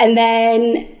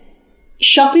then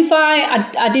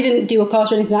Shopify, I didn't do a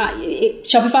course or anything like that.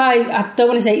 Shopify, I don't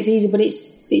want to say it's easy, but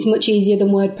it's much easier than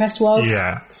WordPress was.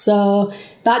 Yeah. So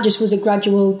that just was a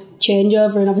gradual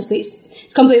changeover, and obviously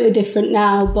it's completely different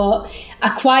now, but I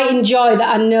quite enjoy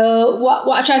that. I know what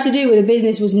I tried to do with the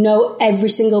business was know every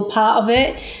single part of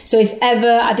it. So if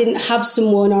ever I didn't have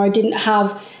someone, or I didn't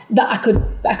have that,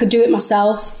 I could do it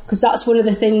myself, because that's one of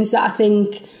the things that I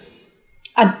think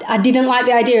I didn't like,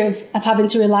 the idea of having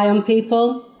to rely on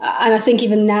people. And I think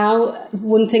even now,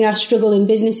 one thing I struggle in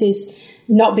business is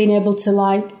not being able to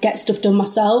like get stuff done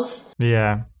myself.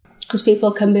 Yeah. Because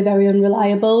people can be very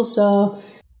unreliable. So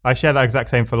I share that exact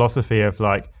same philosophy of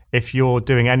like, if you're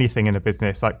doing anything in a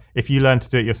business, like if you learn to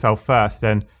do it yourself first,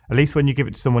 then at least when you give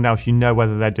it to someone else, you know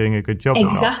whether they're doing a good job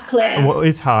exactly. or not. And what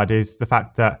is hard is the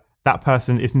fact that that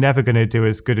person is never going to do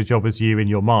as good a job as you in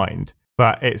your mind.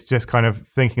 But it's just kind of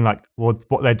thinking like, well,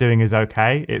 what they're doing is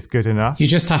okay. It's good enough. You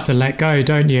just have to let go,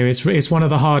 don't you? It's one of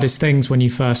the hardest things when you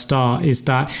first start, is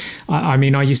that, I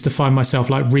mean, I used to find myself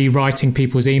like rewriting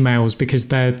people's emails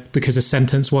because a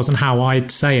sentence wasn't how I'd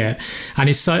say it. And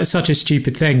it's such a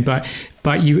stupid thing, but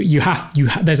you have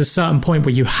there's a certain point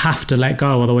where you have to let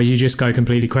go, otherwise you just go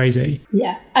completely crazy.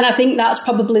 Yeah. And I think that's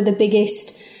probably the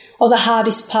biggest or the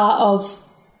hardest part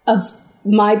of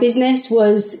my business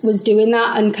was doing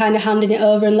that and kind of handing it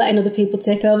over and letting other people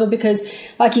take over, because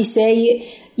like you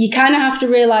say, you kind of have to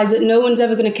realize that no one's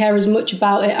ever going to care as much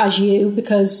about it as you,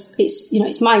 because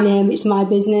it's my name, it's my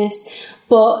business.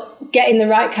 But getting the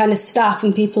right kind of staff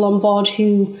and people on board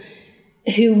who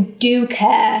do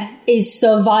care is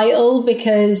so vital,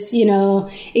 because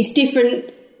it's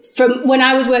different from when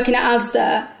I was working at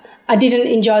Asda. I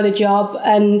didn't enjoy the job,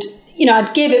 and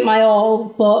I'd give it my all,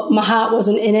 but my heart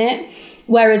wasn't in it.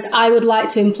 Whereas I would like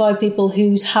to employ people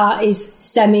whose heart is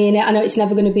semi in it. I know it's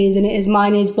never going to be as in it as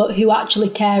mine is, but who actually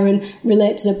care and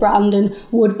relate to the brand and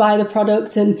would buy the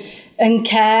product and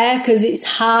care, because it's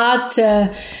hard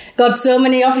to... God, so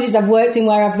many offices I've worked in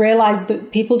where I've realised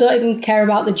that people don't even care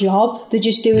about the job. They're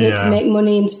just doing it to make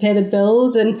money and to pay the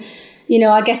bills. And,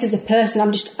 I guess as a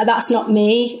person, that's not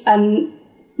me. And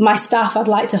my staff, I'd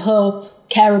like to hope,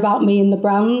 care about me and the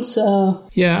brand. So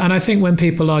yeah, and I think when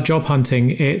people are job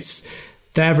hunting, it's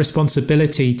their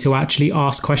responsibility to actually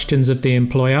ask questions of the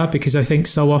employer, because I think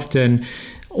so often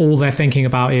all they're thinking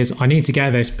about is, I need to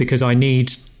get this because I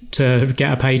need to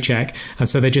get a paycheck. And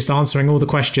so they're just answering all the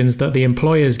questions that the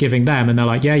employer's giving them, and they're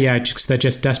like, yeah, they're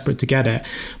just desperate to get it.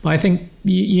 But I think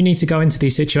you need to go into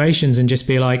these situations and just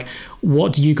be like,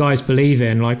 what do you guys believe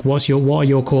in? Like, what are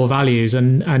your core values?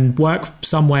 And work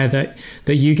somewhere that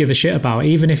you give a shit about,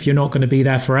 even if you're not going to be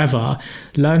there forever.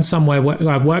 Work somewhere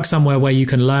where you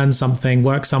can learn something,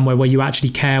 work somewhere where you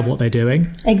actually care what they're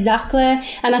doing. Exactly.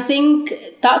 And I think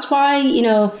that's why, you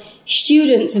know,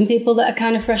 students and people that are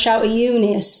kind of fresh out of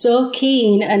uni are so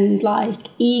keen and like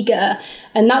eager.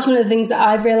 And that's one of the things that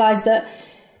I've realised, that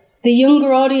the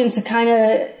younger audience are kind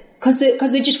of, because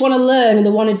they just want to learn and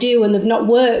they want to do, and they've not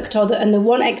worked, and they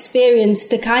want experience,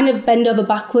 they kind of bend over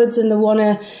backwards and they want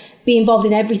to be involved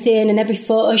in everything and every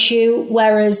photo shoot.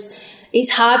 Whereas it's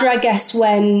harder, I guess,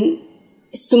 when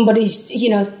somebody's, you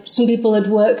know, some people had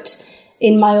worked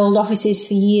in my old offices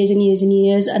for years and years and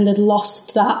years, and they'd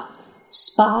lost that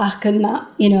spark and that,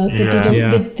 you know,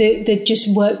 they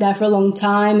just worked there for a long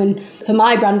time. And for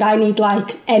my brand, I need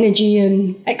like energy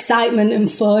and excitement and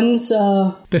fun.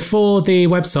 So before the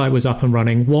website was up and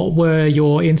running, what were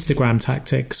your Instagram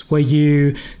tactics? Were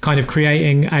you kind of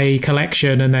creating a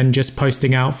collection and then just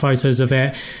posting out photos of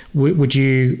it? Were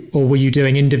you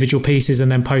doing individual pieces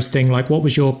and then posting? Like, what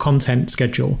was your content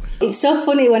schedule? It's so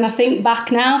funny when I think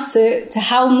back now to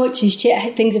how much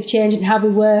things have changed and how we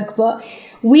work. But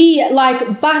we,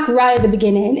 like, back right at the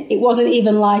beginning, it wasn't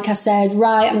even like I said,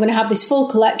 right, I'm going to have this full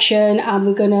collection and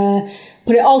we're going to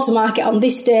put it all to market on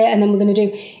this day, and then we're going to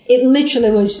do... It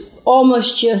literally was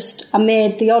almost just, I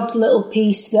made the odd little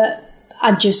piece that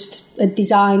I just had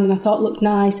designed and I thought looked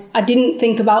nice. I didn't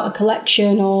think about a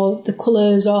collection or the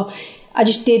colours, or I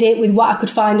just did it with what I could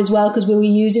find as well, because I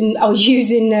was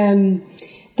using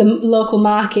the local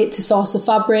market to source the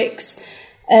fabrics.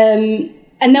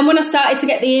 And then when I started to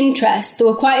get the interest, there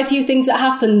were quite a few things that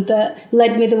happened that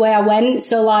led me the way I went.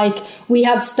 So like, we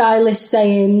had stylists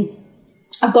saying,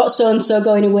 I've got so-and-so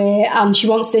going away and she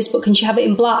wants this, but can she have it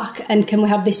in black? And can we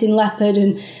have this in leopard?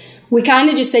 And we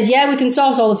kind of just said, yeah, we can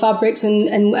source all the fabrics,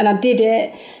 and I did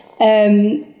it.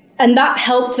 And that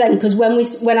helped then, because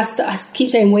I keep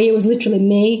saying we, it was literally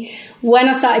me. When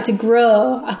I started to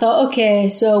grow, I thought, okay,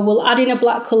 so we'll add in a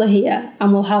black colour here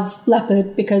and we'll have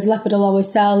leopard, because leopard will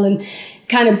always sell, and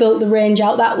kind of built the range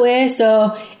out that way.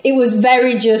 So it was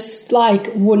very just like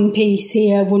one piece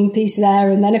here, one piece there,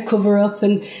 and then a cover up.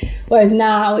 And whereas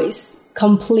now it's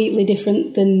completely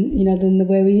different than the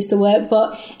way we used to work.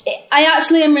 But I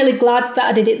actually am really glad that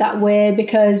I did it that way,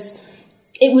 because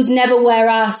it was never where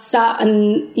I sat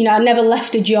and, you know, I never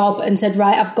left a job and said,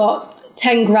 right, I've got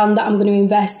 10 grand that I'm going to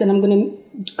invest and I'm going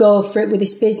to go for it with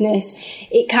this business.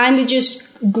 It kind of just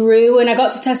grew, and I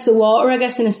got to test the water, I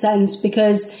guess, in a sense,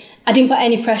 because I didn't put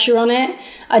any pressure on it.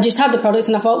 I just had the products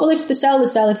and I thought, well, if they sell, they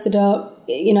sell. If they don't,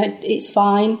 you know, it's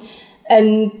fine.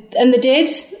 And they did.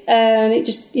 And it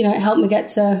just, you know, it helped me get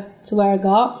to where I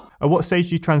got. At what stage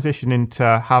do you transition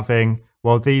into having,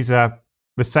 well, these are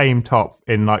the same top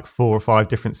in like 4 or 5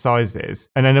 different sizes,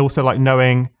 and then also like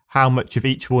knowing how much of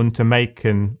each one to make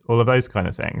and all of those kind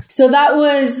of things? So that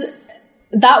was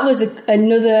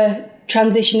another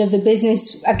transition of the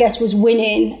business, I guess, was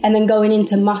winning and then going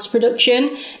into mass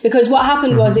production. Because what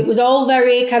happened was it was all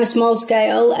very kind of small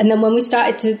scale, and then when we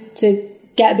started to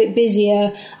get a bit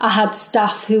busier, I had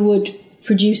staff who would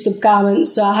produce the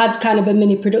garments, so I had kind of a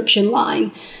mini production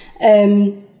line.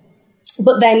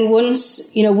 But then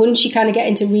once you kind of get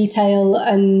into retail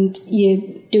and you're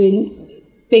doing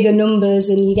bigger numbers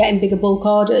and you're getting bigger bulk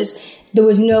orders, there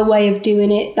was no way of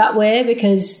doing it that way,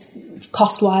 because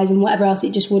cost-wise and whatever else,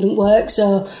 it just wouldn't work.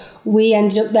 So we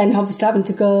ended up then obviously having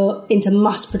to go into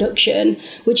mass production,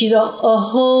 which is a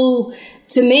whole,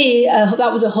 to me,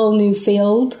 that was a whole new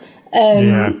field.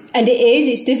 And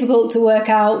it's difficult to work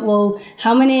out, well,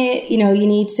 how many, you know, you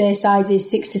need, say, sizes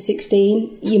 6 to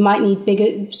 16. You might need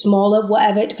bigger, smaller,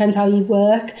 whatever. It depends how you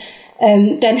work.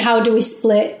 Then how do we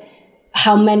split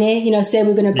how many, you know, say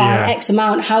we're going to buy X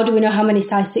amount, how do we know how many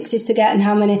size 6s to get and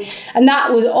how many? And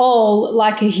that was all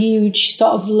like a huge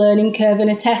sort of learning curve and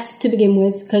a test to begin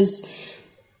with, because,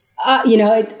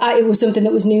 it was something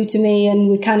that was new to me, and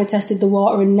we kind of tested the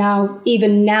water. And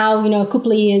even now, you know, a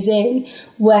couple of years in,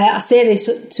 where I say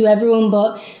this to everyone,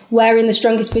 but we're in the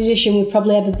strongest position we've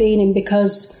probably ever been in,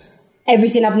 because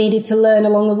everything I've needed to learn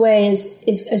along the way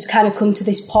has kind of come to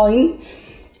this point.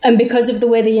 And because of the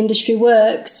way the industry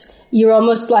works, you're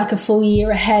almost like a full year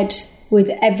ahead with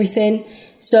everything.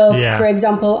 So, for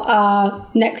example, our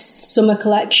next summer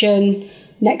collection,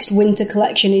 next winter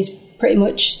collection is pretty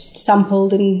much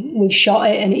sampled and we've shot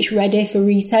it and it's ready for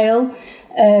retail.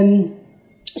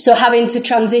 So having to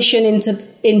transition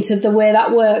into the way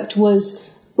that worked was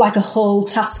like a whole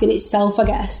task in itself, I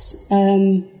guess.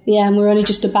 And we're only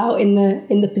just about in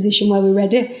the position where we're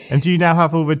ready. And do you now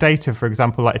have all the data, for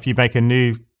example, like if you make a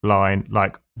new line,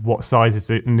 like what sizes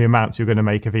and the amounts you're going to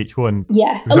make of each one?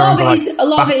 Yeah, a lot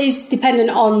of it is dependent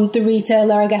on the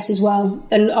retailer, I guess, as well,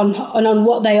 and on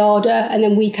what they order, and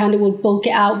then we kind of will bulk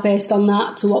it out based on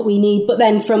that to what we need. But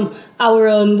then from our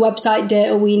own website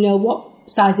data, we know what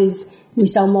sizes we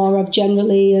sell more of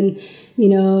generally. And,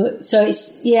 so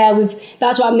it's,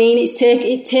 that's what I mean.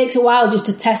 It takes a while just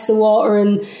to test the water,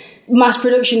 and mass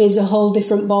production is a whole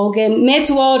different ballgame. Made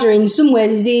to order in some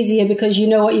ways is easier because you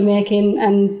know what you're making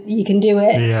and you can do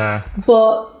it. Yeah.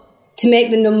 But to make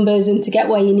the numbers and to get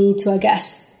where you need to, I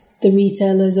guess the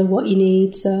retailers are what you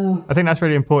need. So I think that's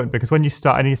really important, because when you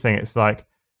start anything, it's like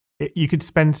you could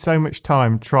spend so much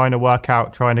time trying to work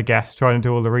out, trying to guess, trying to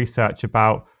do all the research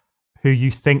about who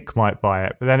you think might buy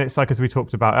it. But then it's like, as we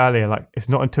talked about earlier, like it's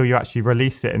not until you actually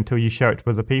release it, until you show it to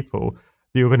other people,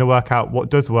 that you're going to work out what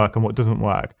does work and what doesn't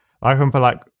work. I remember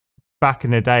like back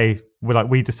in the day,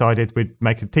 we decided we'd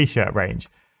make a t-shirt range,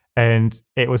 and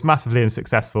it was massively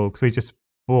unsuccessful because we just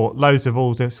bought loads of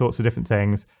all sorts of different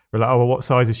things. We're like, oh, well, what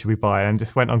sizes should we buy? And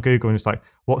just went on Google and just like,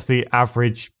 what's the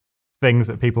average things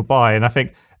that people buy? And I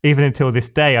think even until this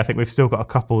day, I think we've still got a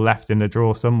couple left in the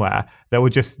drawer somewhere that were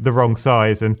just the wrong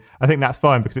size. And I think that's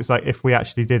fine, because it's like, if we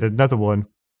actually did another one,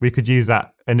 we could use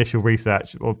that initial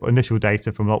research or initial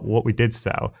data from what we did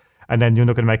sell. And then you're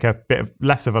not going to make a bit of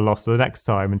less of a loss the next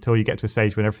time until you get to a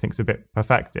stage when everything's a bit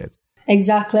perfected.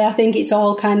 Exactly. I think it's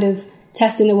all kind of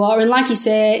testing the water. And like you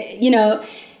say,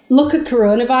 look at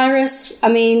coronavirus. I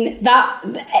mean,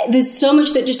 there's so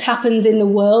much that just happens in the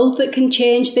world that can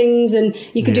change things, and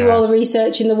you could do all the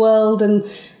research in the world, and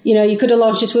you could have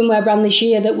launched a swimwear brand this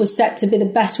year that was set to be the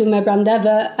best swimwear brand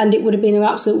ever, and it would have been an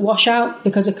absolute washout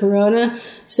because of corona.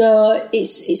 So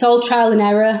it's all trial and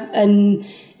error. And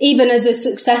even as a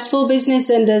successful business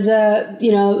and as a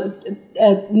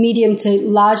medium to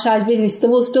large size business, there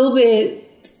will still be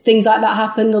things like that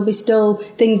happen. There'll be still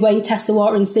things where you test the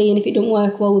water and see, and if it don't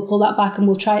work, well, we'll pull that back and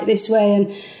we'll try it this way.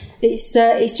 And it's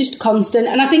just constant.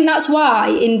 And I think that's why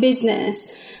in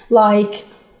business, like,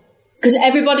 because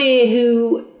everybody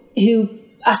who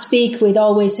I speak with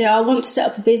always say, I want to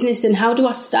set up a business and how do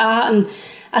I start? And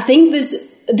I think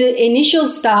the initial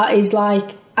start is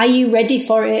like, are you ready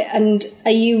for it? And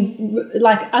are you,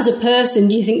 like, as a person,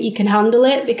 do you think you can handle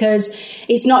it? Because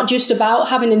it's not just about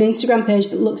having an Instagram page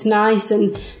that looks nice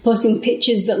and posting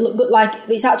pictures that look good. Like,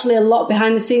 it's actually a lot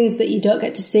behind the scenes that you don't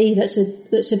get to see. That's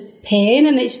a pain,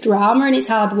 and it's drama, and it's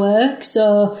hard work.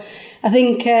 So I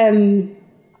think,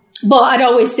 but I'd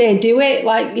always say do it,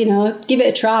 like, give it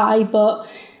a try. But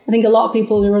I think a lot of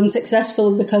people are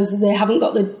unsuccessful because they haven't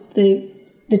got the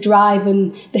drive,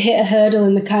 and they hit a hurdle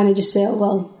and they kind of just say, oh,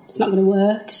 well, it's not going to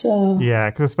work. So yeah,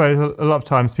 because I suppose a lot of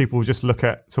times people will just look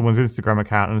at someone's Instagram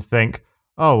account and think,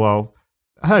 oh, well,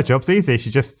 her job's easy.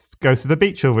 She just goes to the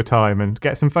beach all the time and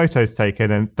gets some photos taken,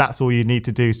 and that's all you need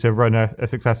to do to run a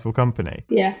successful company.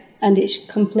 Yeah, and it's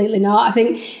completely not. I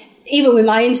think even with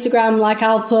my Instagram, like,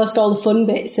 I'll post all the fun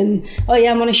bits and, oh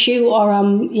yeah, I'm on a shoot, or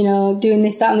I'm, doing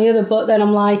this, that and the other. But then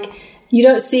I'm like, you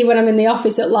don't see when I'm in the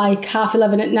office at like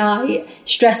 11:30 at night,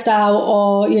 stressed out,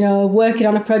 or, working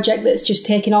on a project that's just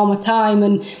taking all my time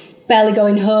and barely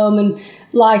going home. And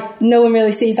like, no one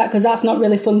really sees that because that's not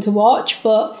really fun to watch,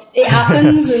 but it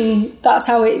happens. And that's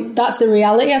the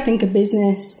reality, I think, of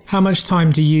business. How much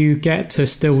time do you get to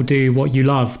still do what you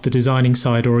love, the designing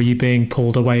side, or are you being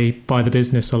pulled away by the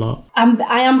business a lot?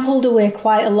 I am pulled away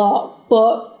quite a lot,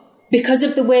 but because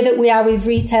of the way that we are with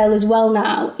retail as well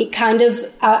now, it kind of,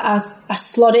 I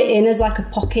slot it in as like a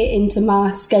pocket into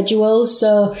my schedule.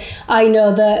 So I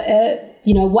know that,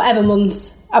 whatever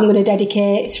month I'm going to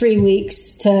dedicate 3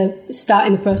 weeks to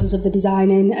starting the process of the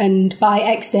designing, and by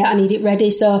X date I need it ready.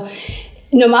 So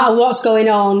no matter what's going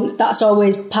on, that's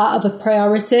always part of a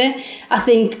priority. I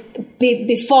think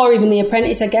before even The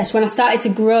Apprentice, I guess, when I started to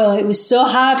grow, it was so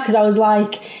hard because I was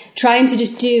like trying to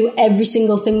just do every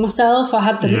single thing myself. I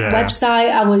had the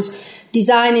website, I was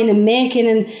designing and making,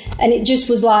 and it just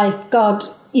was like, God,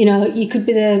 you could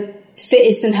be the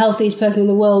fittest and healthiest person in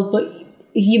the world, but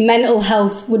your mental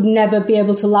health would never be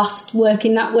able to last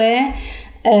working that way.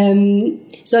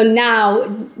 So now,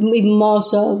 even more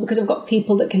so, because I've got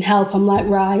people that can help, I'm like,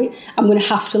 right, I'm going to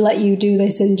have to let you do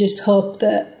this and just hope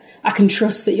that I can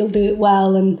trust that you'll do it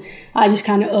well. And I just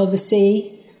kind of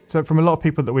oversee. So from a lot of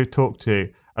people that we've talked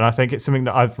to, and I think it's something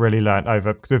that I've really learned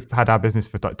over, because we've had our business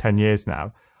for like 10 years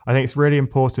now, I think it's really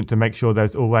important to make sure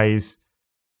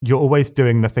you're always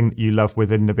doing the thing that you love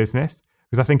within the business.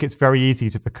 Because I think it's very easy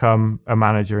to become a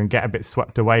manager and get a bit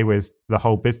swept away with the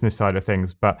whole business side of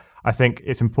things. But I think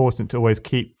it's important to always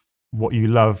keep what you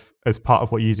love as part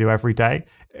of what you do every day.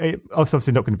 It's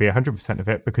obviously not going to be 100% of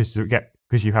it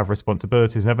because you have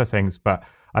responsibilities and other things. But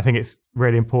I think it's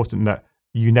really important that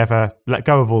you never let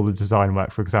go of all the design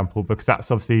work, for example, because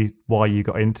that's obviously why you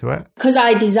got into it. Because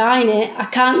I design it, I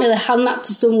can't really hand that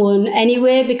to someone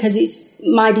anyway because it's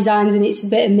my designs and it's a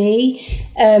bit of me.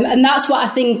 And that's what I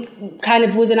think kind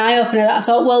of was an eye-opener, that I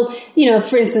thought, well, you know,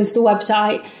 for instance, the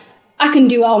website, I can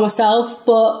do it all myself,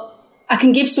 but I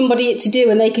can give somebody it to do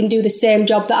and they can do the same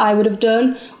job that I would have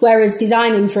done. Whereas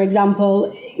designing, for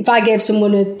example, if I gave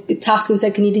someone a task and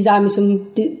said, can you design me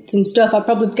some stuff, I'd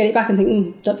probably get it back and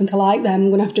think, don't think I like them, I'm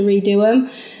going to have to redo them.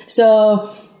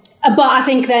 So, but I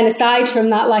think then aside from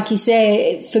that, like you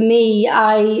say, for me,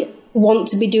 I want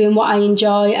to be doing what I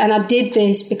enjoy, and I did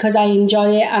this because I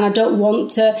enjoy it, and I don't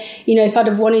want to, you know, if I'd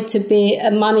have wanted to be a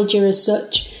manager as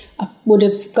such, I would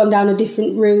have gone down a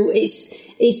different route.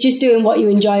 It's just doing what you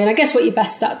enjoy, and I guess what you're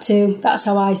best at too. That's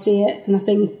how I see it. And I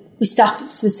think with staff,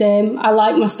 it's the same. I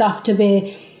like my staff to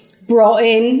be brought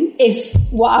in. If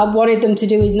what I wanted them to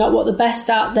do is not what they're best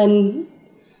at, then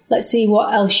let's see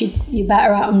what else you're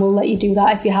better at, and we'll let you do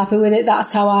that if you're happy with it.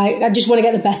 That's how I just want to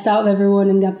get the best out of everyone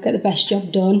and get the best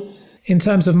job done. In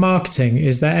terms of marketing,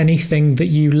 is there anything that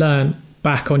you learnt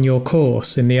back on your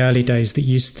course in the early days that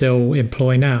you still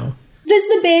employ now? There's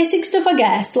the basic stuff, I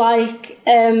guess, like...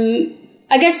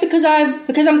 I guess because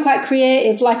I'm quite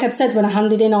creative, like I'd said when I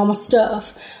handed in all my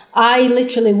stuff, I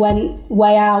literally went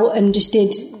way out and just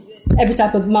did every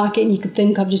type of marketing you could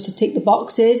think of just to tick the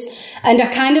boxes. And I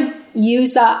kind of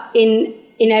use that in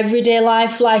everyday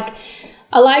life. Like,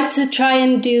 I like to try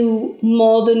and do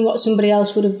more than what somebody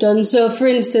else would have done. So, for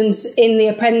instance, in The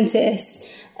Apprentice,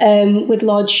 with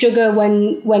Lord Sugar,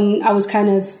 when I was kind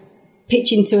of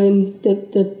pitching to him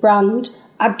the brand,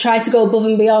 I'd try to go above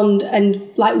and beyond and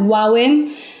like wow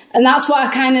him. And that's what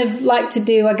I kind of like to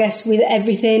do, I guess, with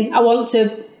everything. I want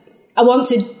to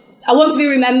be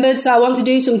remembered, so I want to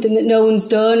do something that no one's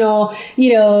done, or,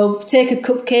 you know, take a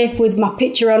cupcake with my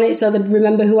picture on it so they'd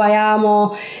remember who I am.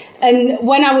 And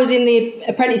when I was in the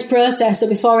apprentice process, so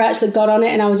before I actually got on it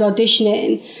and I was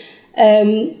auditioning,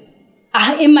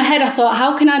 in my head I thought,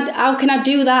 how can I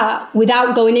do that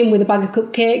without going in with a bag of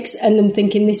cupcakes and them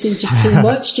thinking this is just too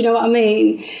much? Do you know what I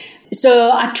mean? So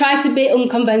I try to be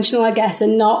unconventional, I guess,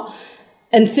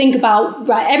 and think about,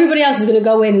 right, everybody else is going to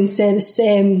go in and say the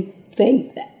same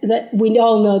thing that we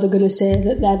all know they're going to say,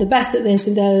 that they're the best at this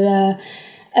and da.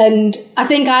 And I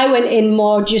think I went in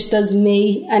more just as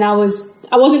me, and I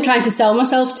wasn't trying to sell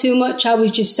myself too much. I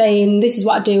was just saying, this is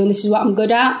what I do and this is what I'm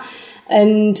good at.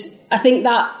 And I think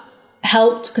that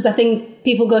helped, because I think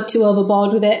people go too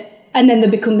overboard with it and then they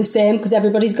become the same because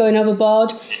everybody's going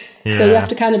overboard. Yeah. So you have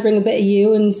to kind of bring a bit of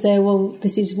you and say, well,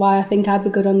 this is why I think I'd be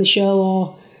good on the show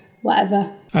or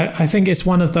whatever. I think it's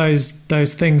one of those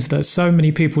things that so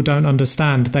many people don't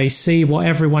understand. They see what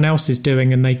everyone else is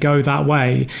doing and they go that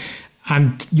way.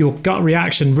 And your gut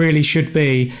reaction really should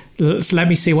be, let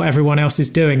me see what everyone else is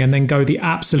doing, and then go the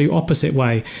absolute opposite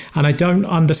way. And I don't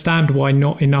understand why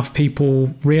not enough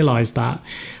people realize that.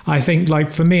 I think,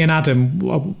 like, for me and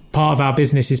Adam, part of our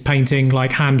business is painting,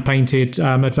 like, hand painted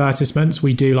advertisements.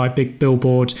 We do like big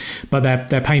billboard, but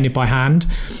they're painted by hand.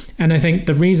 And I think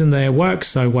the reason they work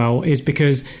so well is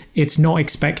because it's not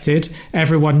expected.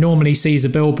 Everyone normally sees a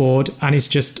billboard and it's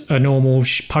just a normal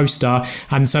poster,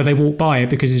 and so they walk by it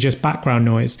because it's just background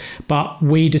noise. But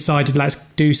we decided,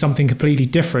 let's do something completely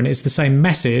different. It's the same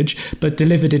message, but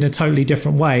delivered in a totally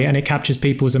different way, and it captures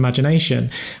people's imagination.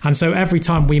 And so every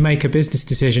time we make a business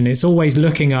decision, it's always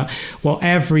looking at, well,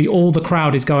 all the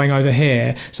crowd is going over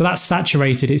here, so that's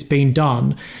saturated, it's been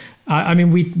done. I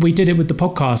mean, we did it with the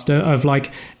podcast of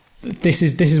like, this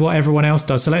is what everyone else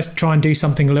does, so let's try and do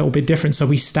something a little bit different so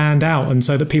we stand out and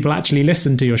so that people actually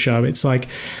listen to your show. It's like,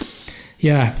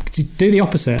 yeah, do the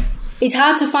opposite. It's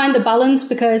hard to find the balance,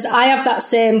 because I have that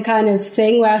same kind of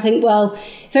thing where I think, well,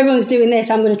 if everyone's doing this,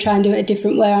 I'm going to try and do it a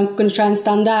different way. I'm going to try and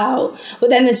stand out.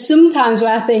 But then there's some times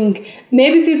where I think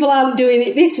maybe people aren't doing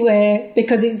it this way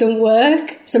because it doesn't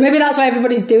work. So maybe that's why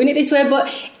everybody's doing it this way.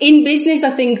 But in business,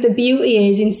 I think the beauty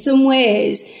is, in some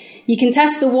ways, you can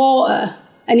test the water,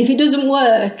 and if it doesn't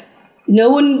work, no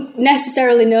one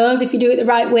necessarily knows if you do it the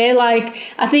right way. Like,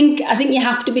 I think you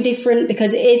have to be different,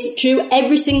 because it is true.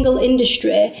 Every single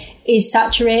industry is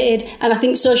saturated, and I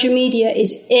think social media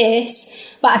is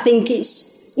ace, but I think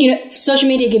it's, you know, social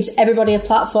media gives everybody a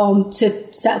platform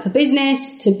to set up a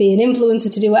business, to be an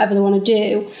influencer, to do whatever they want to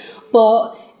do.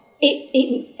 But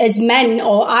it has meant,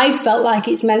 or I felt like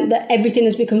it's meant, that everything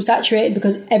has become saturated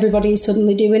because everybody is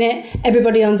suddenly doing it.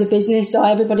 Everybody owns a business, or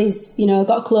everybody's, you know,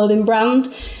 got a clothing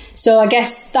brand. So I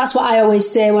guess that's what I always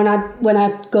say when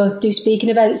I go do speaking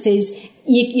events is,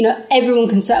 you know, everyone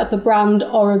can set up a brand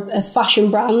or a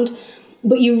fashion brand,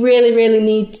 but you really, really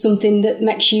need something that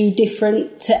makes you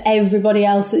different to everybody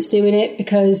else that's doing it,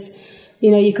 because, you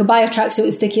know, you could buy a tracksuit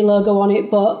and stick your logo on it,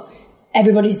 but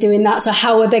everybody's doing that. So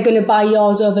how are they going to buy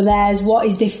yours over theirs? What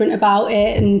is different about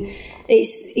it? And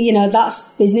it's, that's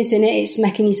business in it. It's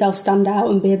making yourself stand out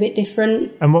and be a bit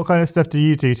different. And what kind of stuff do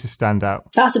you do to stand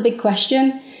out? That's a big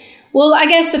question. Well, I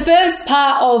guess the first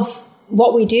part of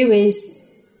what we do is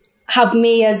have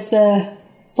me as the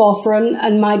forefront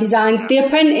and my designs. The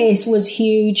Apprentice was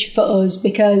huge for us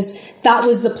because that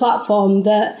was the platform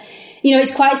that,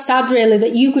 it's quite sad really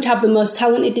that you could have the most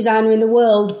talented designer in the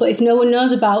world, but if no one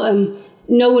knows about them,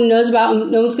 no one's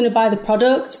going to buy the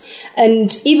product.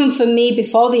 And even for me,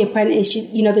 before The Apprentice,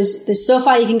 there's so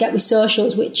far you can get with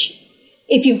socials, which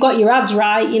if you've got your ads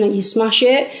right, you smash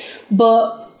it.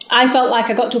 But I felt like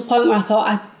I got to a point where I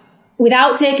thought,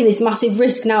 without taking this massive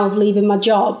risk now of leaving my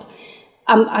job,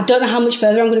 I don't know how much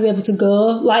further I'm going to be able to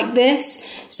go like this.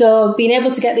 So being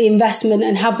able to get the investment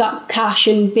and have that cash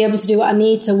and be able to do what I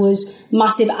need to was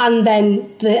massive. And then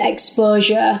the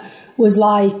exposure was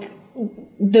like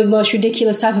the most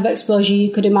ridiculous type of exposure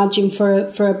you could imagine for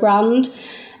a brand.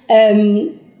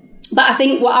 But I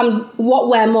think what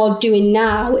we're more doing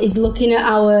now is looking at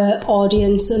our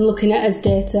audience and looking at as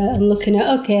data and looking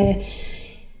at, okay,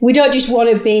 we don't just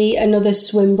want to be another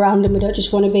swim brand, and we don't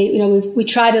just want to be, we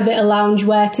tried a bit of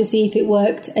loungewear to see if it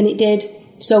worked, and it did.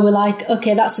 So we're like,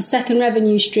 okay, that's a second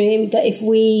revenue stream that if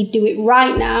we do it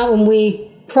right now and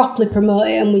we properly promote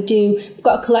it, and we've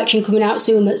got a collection coming out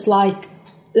soon that's like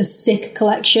a sick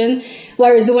collection.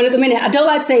 Whereas the one at the minute, I don't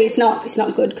like to say it's not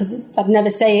good because I'd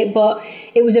never say it, but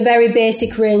it was a very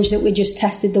basic range that we just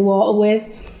tested the water with.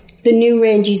 The new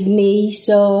range is me,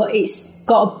 so it's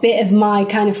got a bit of my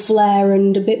kind of flair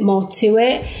and a bit more to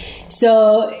it.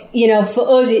 So,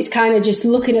 for us, it's kind of just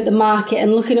looking at the market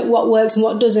and looking at what works and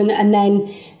what doesn't, and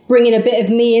then bringing a bit of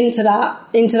me into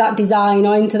that design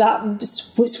or into that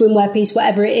swimwear piece,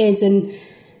 whatever it is, and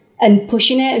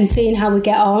pushing it and seeing how we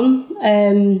get on.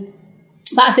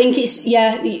 But I think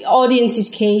the audience is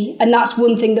key, and that's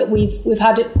one thing that we've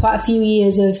had quite a few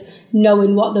years of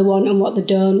knowing what they want and what they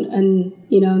don't, and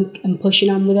and pushing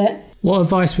on with it. What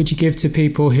advice would you give to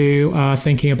people who are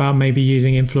thinking about maybe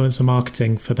using influencer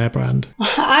marketing for their brand?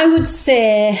 I would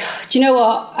say, do you know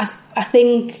what? I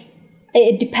think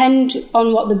it'd depend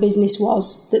on what the business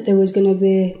was that they was going to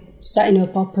be setting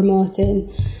up or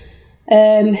promoting.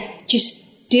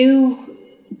 Just do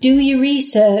your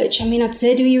research. I mean, I'd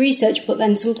say do your research, but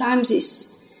then sometimes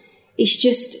it's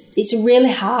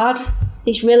really hard.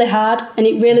 It's really hard, and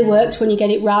it really works when you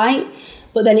get it right.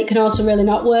 But then it can also really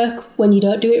not work when you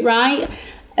don't do it right.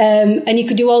 And you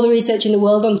could do all the research in the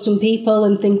world on some people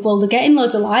and think, well, they're getting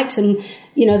loads of likes and,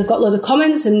 they've got loads of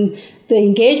comments and the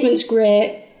engagement's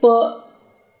great, but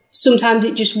sometimes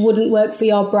it just wouldn't work for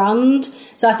your brand.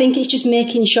 So I think it's just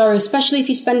making sure, especially if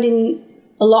you're spending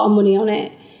a lot of money on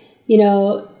it,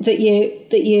 that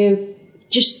you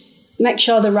just make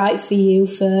sure they're right for you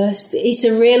first. It's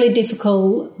a really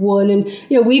difficult one. And,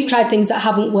 we've tried things that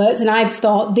haven't worked, and I've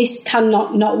thought this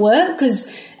cannot not work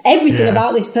because everything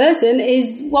about this person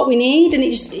is what we need, and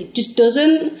it just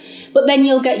doesn't. But then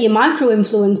you'll get your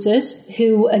micro-influencers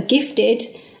who are gifted,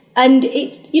 and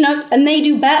and they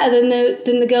do better than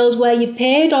the girls where you've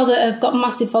paid or that have got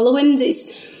massive followings.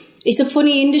 It's a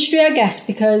funny industry, I guess,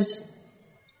 because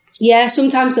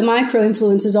sometimes the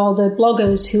micro-influencers or the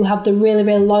bloggers who have the really,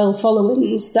 really loyal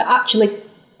followings that actually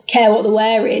care what they're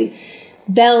wearing,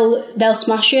 they'll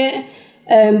smash it.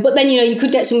 But then, you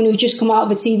could get someone who's just come out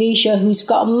of a TV show who's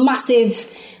got a massive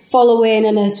following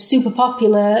and are super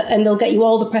popular, and they'll get you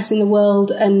all the press in the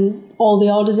world and all the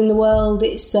orders in the world.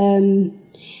 It's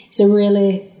a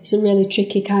really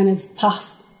tricky kind of path.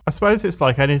 I suppose it's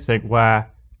like anything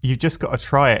where you've just got to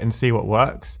try it and see what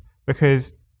works,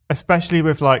 because especially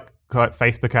with like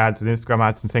Facebook ads and Instagram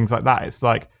ads and things like that, it's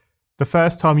like the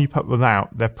first time you put them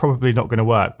out, they're probably not going to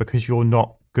work because you're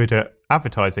not good at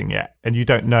advertising yet and you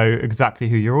don't know exactly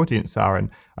who your audience are. And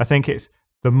I think it's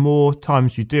the more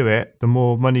times you do it, the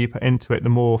more money you put into it, the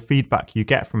more feedback you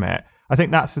get from it. I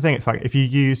think that's the thing. It's like if you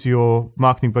use your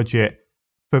marketing budget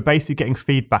for basically getting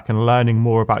feedback and learning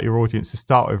more about your audience to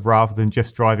start with, rather than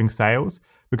just driving sales.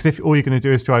 Because if all you're going to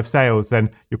do is drive sales, then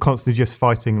you're constantly just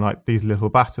fighting like these little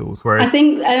battles. Whereas I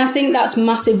think that's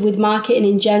massive with marketing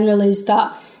in general, is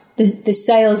that the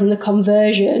sales and the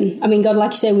conversion. I mean, God,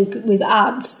 like you say, with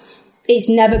ads, it's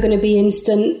never going to be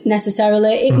instant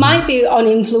necessarily. It might be on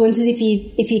influencers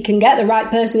if you can get the right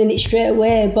person in it straight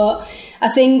away. But I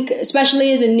think,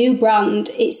 especially as a new brand,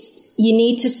 you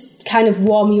need to kind of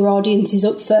warm your audiences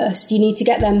up first. You need to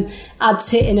get them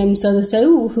ads hitting them, so they say,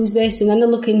 "Oh, who's this?" And then they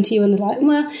look into you and they're like,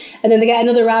 "Well," and then they get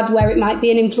another ad where it might be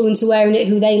an influencer wearing it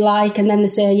who they like, and then they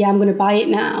say, "Yeah, I'm going to buy it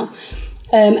now."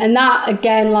 And that,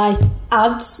 again, like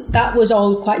ads, that was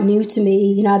all quite new to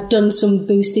me. I'd done some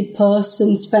boosted posts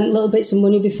and spent little bits of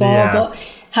money before, but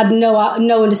had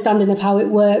no understanding of how it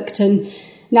worked. And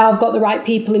now I've got the right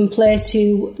people in place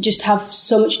who just have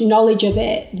so much knowledge of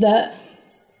it that,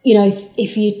 you know,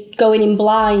 if you're going in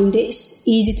blind, it's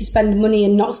easy to spend money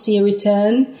and not see a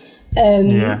return.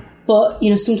 But, you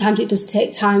know, sometimes it does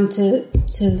take time to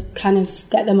kind of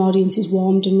get them audiences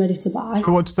warmed and ready to buy.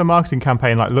 So what does the marketing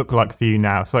campaign look like for you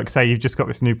now? So say you've just got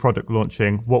this new product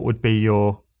launching, what would be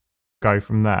your go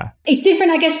from there? It's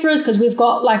different, I guess, for us because we've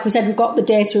got, like we said, we've got the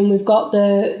data and we've got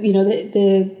the, you know,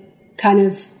 the kind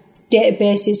of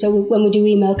databases. So when we do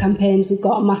email campaigns, we've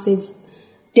got a massive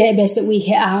database that we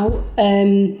hit out.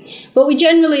 But we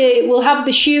generally will have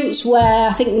the shoots where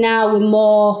I think now we're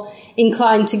more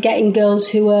inclined to getting girls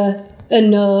who are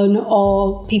unknown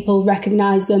or people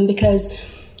recognise them, because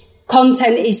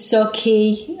content is so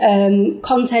key.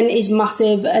 Content is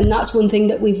massive, and that's one thing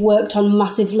that we've worked on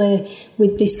massively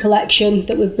with this collection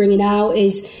that we're bringing out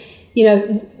is, you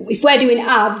know, if we're doing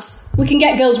ads, we can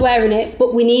get girls wearing it,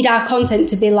 but we need our content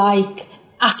to be like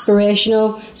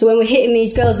aspirational. So when we're hitting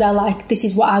these girls, they're like, this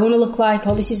is what I want to look like,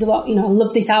 or this is what, you know, I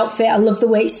love this outfit, I love the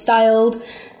way it's styled.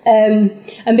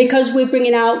 And because we're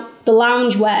bringing out the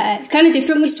loungewear, it's kind of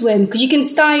different with swim because you can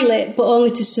style it, but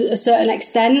only to a certain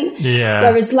extent. Yeah.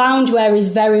 Whereas loungewear is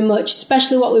very much,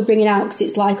 especially what we're bringing out, because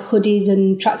it's like hoodies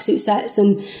and tracksuit sets,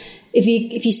 and if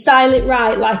you style it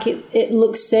right, like it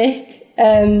looks sick.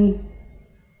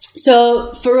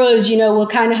 So for us, you know, we'll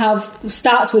kind of have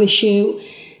starts with a shoot,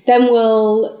 then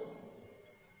we'll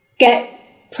get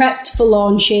prepped for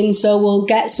launching, so we'll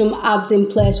get some ads in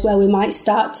place where we might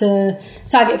start to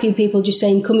target a few people just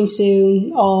saying coming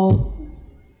soon, or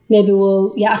maybe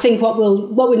I think what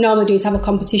we'd normally do is have a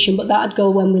competition, but that'd go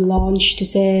when we launch to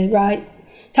say, right,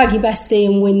 tag your bestie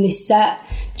and win this set,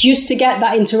 just to get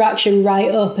that interaction right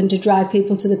up and to drive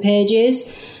people to the pages.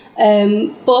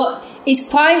 But it's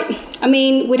quite, I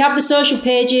mean, we'd have the social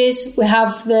pages, we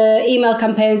have the email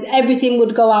campaigns, everything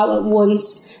would go out at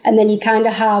once, and then you kind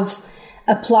of have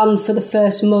a plan for the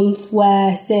first month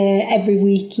where, say, every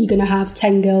week you're going to have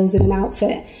 10 girls in an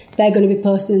outfit. They're going to be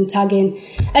posting and tagging.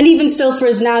 And even still for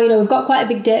us now, you know, we've got quite a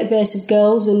big database of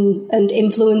girls and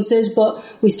influencers, but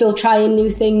we're still trying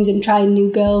new things and trying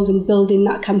new girls and building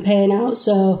that campaign out.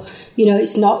 So, you know,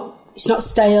 it's not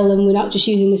stale and we're not just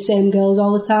using the same girls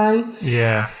all the time.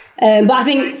 Yeah. But I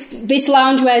think this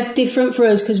loungewear is different for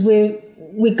us because we're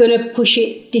going to push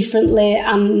it differently,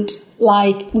 and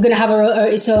like we're going to have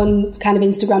its own kind of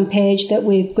Instagram page that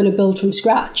we're going to build from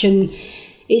scratch, and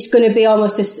it's going to be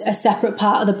almost a separate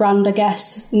part of the brand, I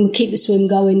guess. And we'll keep the swim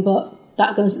going, but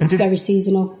it's very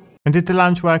seasonal. And did the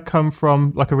loungewear come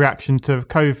from like a reaction to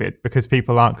COVID because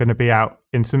people aren't going to be out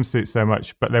in swimsuits so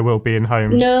much, but they will be in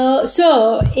home? No,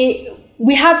 so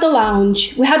we had the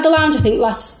lounge. I think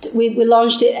we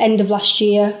launched it end of last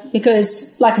year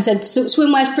because, like I said,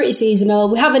 swimwear is pretty seasonal.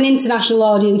 We have an international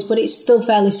audience, but it's still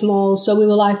fairly small. So we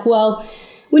were like, well,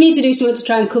 we need to do something to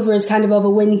try and cover us kind of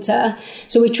over winter.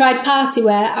 So we tried party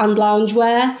wear and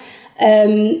loungewear.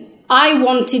 I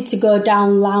wanted to go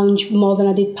down lounge more than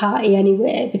I did party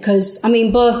anyway, because, I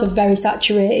mean, both are very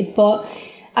saturated, but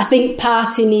I think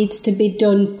party needs to be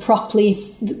done properly,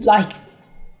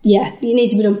 it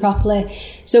needs to be done properly.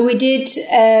 So we did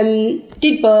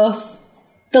both.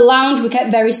 The lounge we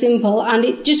kept very simple, and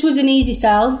it just was an easy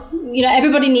sell. You know,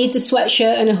 everybody needs a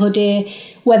sweatshirt and a hoodie,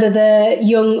 whether they're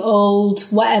young, old,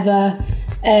 whatever.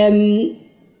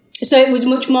 So it was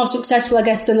much more successful, I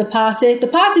guess, than the party. The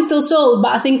party still sold,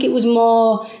 but I think it was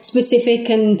more specific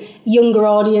and younger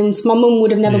audience. My mum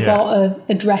would have never bought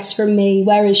a dress from me,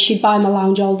 whereas she'd buy my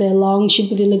lounge all day long. She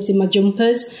lives in my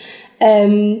jumpers.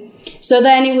 So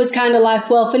then it was kind of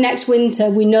like, well, for next winter,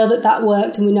 we know that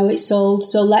worked and we know it's sold.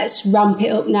 So let's ramp it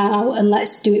up now and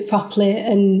let's do it properly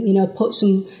and, you know, put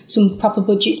some proper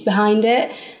budgets behind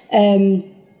it.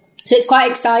 So it's quite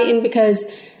exciting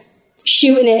because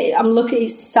shooting it,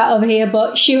 it's sat over here,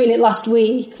 but shooting it last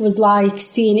week was like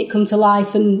seeing it come to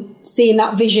life and seeing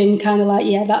that vision kind of like,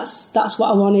 yeah, that's what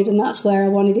I wanted and that's where I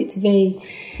wanted it to be.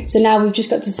 So now we've just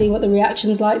got to see what the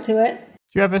reaction's like to it.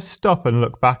 Do you ever stop and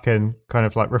look back and kind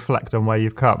of like reflect on where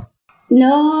you've come?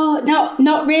 No,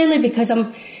 not really, because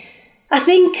I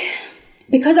think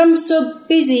because I'm so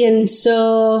busy and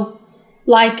so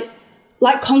like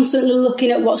constantly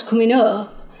looking at what's coming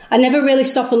up, I never really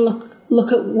stop and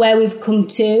look at where we've come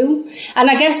to. And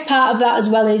I guess part of that as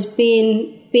well is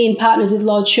being partnered with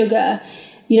Lord Sugar,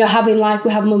 you know, having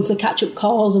we have monthly catch-up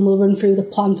calls and we'll run through the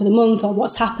plan for the month or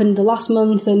what's happened the last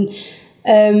month. And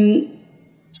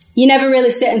you never really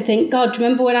sit and think, God, do you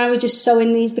remember when I was just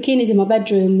sewing these bikinis in my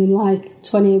bedroom in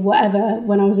 20 whatever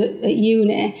when I was at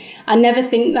uni? I never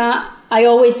think that. I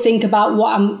always think about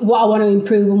what I want to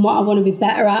improve and what I want to be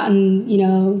better at,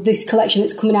 and this collection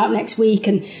that's coming out next week,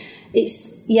 and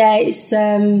it's.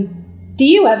 Do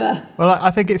you ever? Well,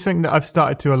 I think it's something that I've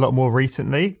started to a lot more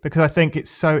recently, because I think it's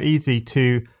so easy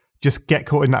to just get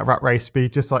caught in that rat race, be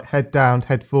just like head down,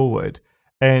 head forward,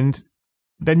 and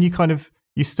then you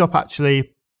stop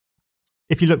actually.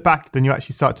 If you look back, then you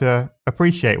actually start to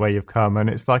appreciate where you've come, and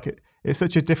it's like it's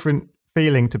such a different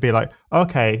feeling to be like,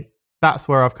 okay, that's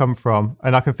where I've come from,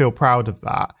 and I can feel proud of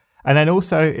that. And then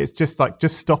also, it's just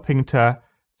stopping to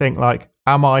think like,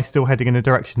 am I still heading in the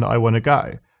direction that I want to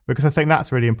go? Because I think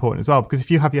that's really important as well. Because if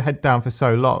you have your head down for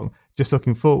so long, just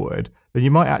looking forward, then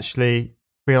you might actually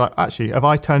be like, actually, have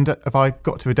I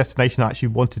got to a destination I actually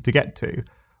wanted to get to?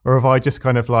 Or have I just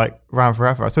kind of like ran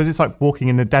forever? I suppose it's like walking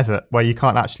in the desert where you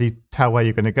can't actually tell where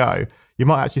you're going to go. You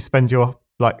might actually spend all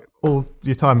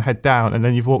your time head down, and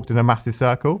then you've walked in a massive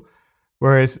circle.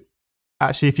 Whereas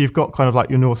actually, if you've got kind of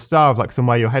like your North Star of like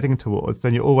somewhere you're heading towards,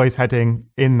 then you're always heading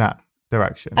in that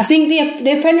direction. I think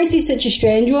the Apprentice is such a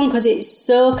strange one because it's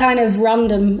so kind of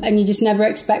random, and you just never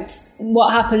expect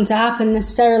what happened to happen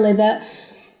necessarily. That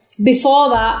before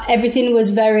that, everything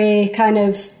was very kind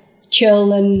of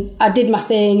chill, and I did my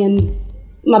thing, and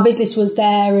my business was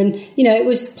there, and it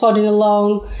was plodding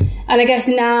along. And I guess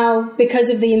now, because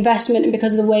of the investment and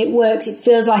because of the way it works, it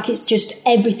feels like it's just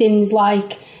everything's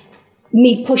like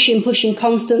me pushing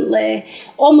constantly,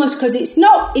 almost because it's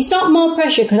not more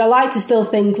pressure, because I like to still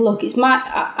think, look,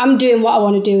 I'm doing what I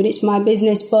want to do and it's my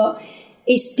business, but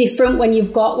it's different when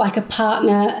you've got like a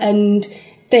partner and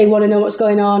they want to know what's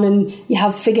going on, and you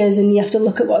have figures and you have to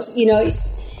look at what's,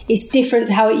 it's different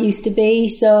to how it used to be.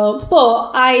 So,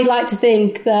 but I like to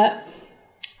think that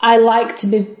I like to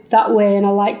be that way, and I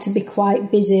like to be quite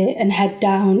busy and head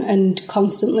down and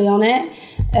constantly on it.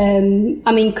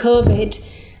 COVID,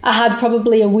 I had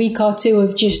probably a week or two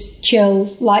of just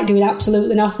chill, like doing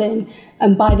absolutely nothing.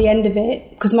 And by the end of it,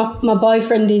 because my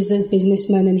boyfriend is a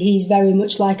businessman and he's very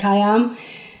much like I am,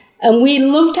 and we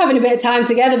loved having a bit of time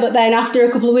together, but then after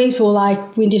a couple of weeks we were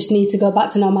like, we just need to go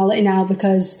back to normality now,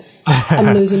 because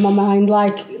I'm losing my mind.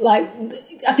 Like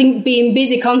I think being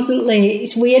busy constantly,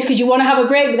 it's weird because you want to have a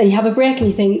break, but then you have a break and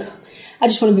you think, I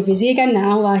just want to be busy again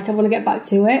now. Like, I want to get back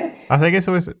to it. I think it's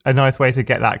always a nice way to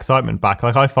get that excitement back.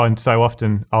 Like, I find so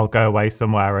often I'll go away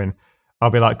somewhere and I'll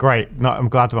be like, great, I'm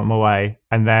glad I'm on my way.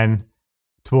 And then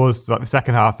towards like the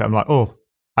second half, I'm like, oh,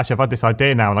 actually, I've had this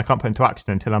idea now and I can't put it into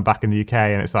action until I'm back in the UK.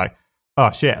 And it's like,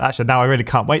 oh shit, actually, now I really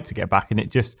can't wait to get back. And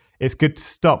it's good to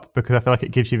stop, because I feel like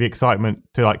it gives you the excitement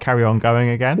to like carry on going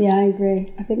again. Yeah, I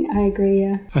agree.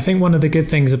 Yeah. I think one of the good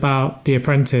things about The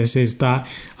Apprentice is that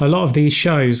a lot of these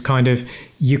shows kind of,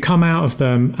 you come out of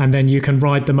them and then you can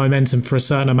ride the momentum for a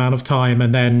certain amount of time,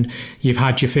 and then you've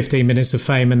had your 15 minutes of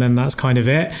fame, and then that's kind of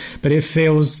it. But it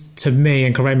feels to me,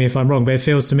 and correct me if I'm wrong, but it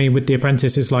feels to me with The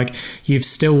Apprentice, it's like you've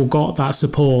still got that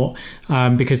support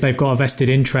because they've got a vested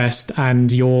interest,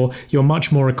 and you're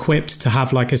much more equipped to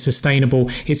have like a sustainable.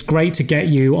 It's great to get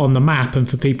you on the map and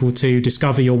for people to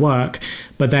discover your work,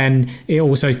 but then it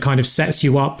also kind of sets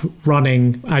you up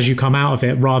running as you come out of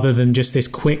it, rather than just this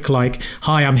quick like,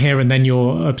 hi, I'm here, and then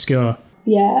you're obscure.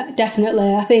 Yeah,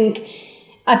 definitely. I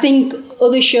think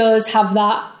other shows have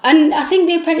that, and I think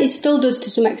The Apprentice still does to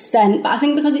some extent, but I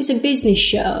think because it's a business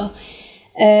show,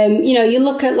 you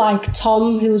look at like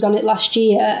Tom, who was on it last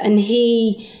year, and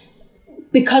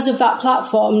because of that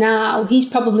platform now, he's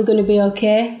probably going to be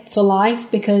okay for life,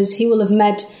 because he will have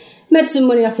made some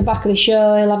money off the back of the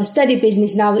show. He'll have a steady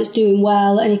business now that's doing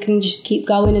well, and he can just keep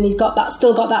going, and he's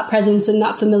still got that presence and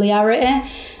that familiarity.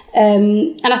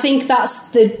 And I think that's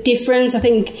the difference. I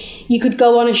think you could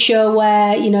go on a show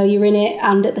where, you're in it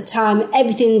and at the time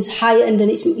everything's heightened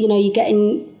and it's, you're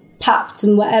getting papped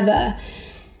and whatever.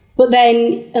 But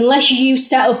then unless you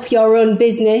set up your own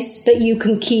business that you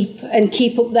can keep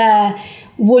up there,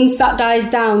 once that dies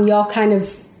down, you're kind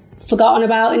of forgotten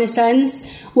about in a sense.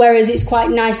 Whereas it's quite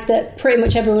nice that pretty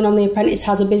much everyone on The Apprentice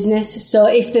has a business. So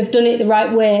if they've done it the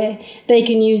right way, they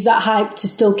can use that hype to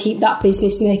still keep that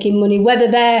business making money.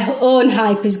 Whether their own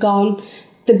hype is gone,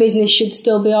 the business should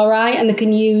still be all right. And they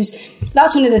can use,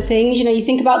 that's one of the things, you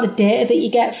think about the data that you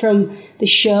get from the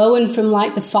show and from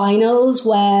like the finals,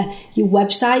 where your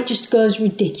website just goes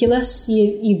ridiculous.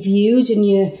 Your views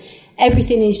and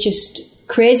everything is just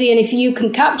crazy. And if you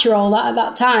can capture all that at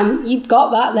that time, you've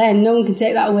got that then. No one can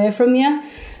take that away from you.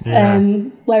 Yeah.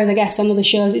 Whereas I guess on other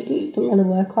shows it doesn't really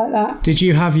work like that. Did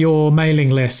you have your mailing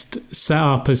list set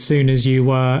up as soon as you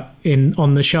were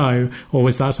on the show, or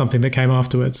was that something that came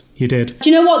afterwards? You did?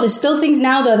 Do you know what? There's still things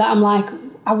now though that I'm like,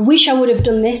 I wish I would have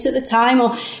done this at the time,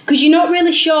 or because you're not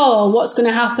really sure what's going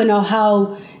to happen or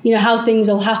how things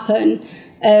will happen.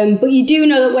 But you do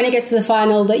know that when it gets to the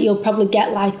final that you'll probably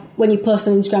get, like, when you post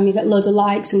on Instagram, you get loads of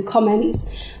likes and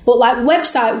comments. But like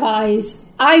website wise,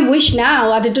 I wish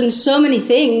now I'd have done so many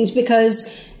things,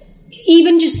 because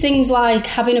even just things like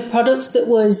having a product that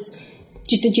was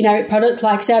just a generic product,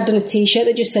 like say I'd done a t-shirt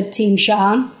that just said Team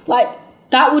Shan, like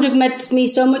that would have made me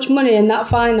so much money in that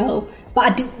final.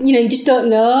 But you just don't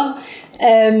know.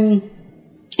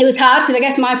 It was hard because I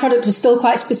guess my product was still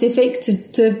quite specific to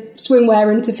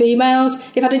swimwear and to females.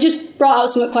 If I'd have just brought out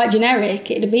something quite generic,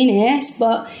 it'd have been ace.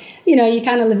 But, you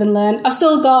kind of live and learn. I've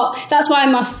still got... That's why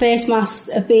my face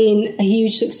masks have been a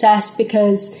huge success,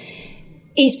 because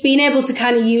it's been able to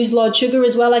kind of use Lord Sugar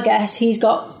as well, I guess. He's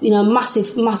got,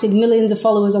 massive millions of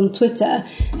followers on Twitter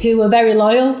who are very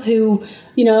loyal, who,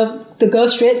 they go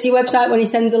straight to your website when he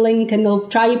sends a link and they'll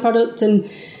try your product. And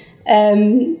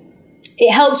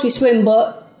it helps with swim,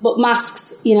 but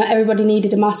masks, everybody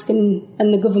needed a mask,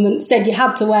 and the government said you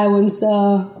had to wear one.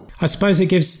 So I suppose it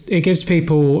gives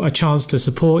people a chance to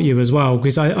support you as well,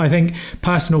 because I think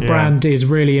personal brand is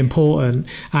really important,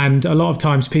 and a lot of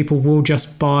times people will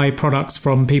just buy products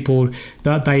from people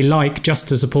that they like just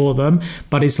to support them.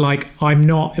 But it's like, I'm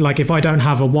not, like, if I don't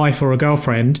have a wife or a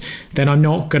girlfriend, then I'm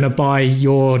not going to buy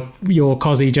your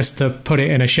Cozzy just to put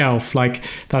it in a shelf. Like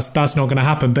that's not going to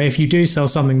happen. But if you do sell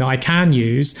something that I can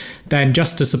use, then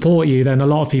just to support you, then a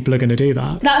lot of people are going to do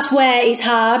that. That's where it's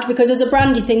hard, because as a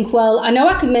brand you think, well, I know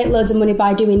I can make loads of money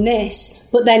by doing this,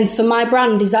 but then for my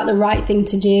brand, is that the right thing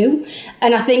to do?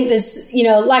 And I think there's,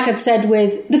 like I'd said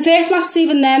with the face masks,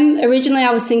 even them, originally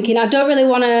I was thinking, I don't really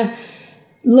want to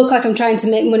look like I'm trying to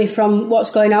make money from what's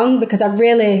going on, because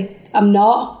I'm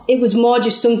not. It was more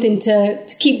just something to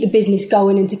keep the business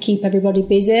going and to keep everybody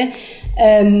busy.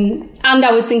 And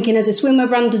I was thinking, as a swimwear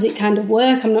brand, does it kind of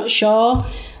work? I'm not sure.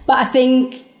 But I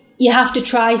think you have to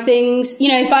try things.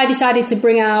 If I decided to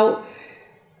bring out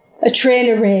a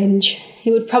trainer range,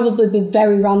 it would probably be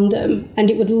very random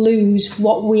and it would lose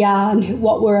what we are and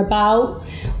what we're about.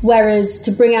 Whereas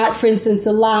to bring out, for instance,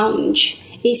 the lounge,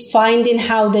 it's finding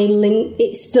how they link.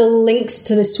 It still links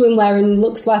to the swimwear and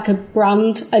looks like a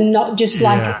brand and not just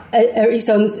like its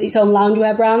own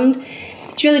loungewear brand.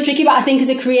 It's really tricky, but I think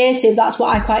as a creative, that's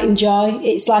what I quite enjoy.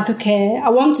 It's like, okay, I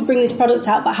want to bring this product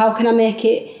out, but how can I make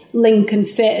it link and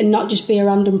fit and not just be a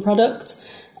random product?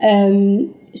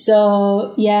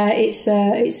 So yeah,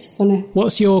 it's funny.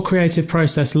 What's your creative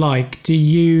process like? Do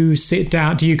you sit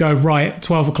down? Do you go, right,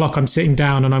 12 o'clock, I'm sitting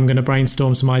down and I'm going to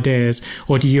brainstorm some ideas?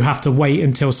 Or do you have to wait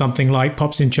until something like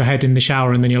pops into your head in the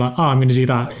shower and then you're like, oh, I'm going to do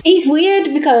that? It's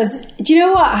weird because, do you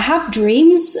know what? I have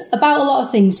dreams about a lot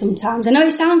of things sometimes. I know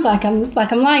it sounds like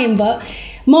I'm lying, but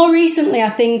more recently I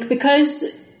think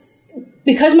because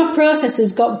my process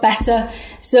has got better.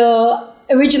 So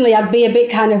originally I'd be a bit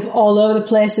kind of all over the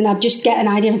place and I'd just get an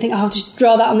idea and think, oh, I'll just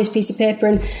draw that on this piece of paper.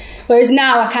 And whereas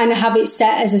now I kind of have it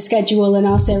set as a schedule and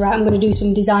I'll say, right, I'm going to do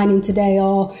some designing today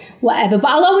or whatever.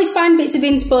 But I'll always find bits of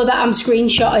inspo that I'm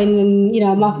screenshotting, and, you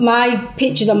know, my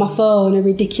pictures on my phone are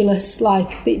ridiculous.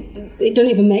 Like, it don't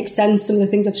even make sense, some of the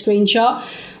things I've screenshot.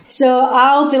 So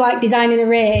I'll be like designing a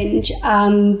range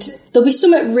and there'll be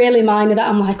something really minor that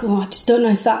I'm like, oh, I just don't know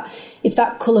if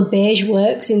that colour beige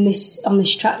works on this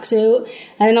tracksuit.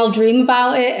 And then I'll dream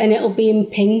about it and it'll be in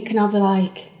pink and I'll be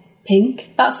like,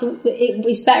 pink?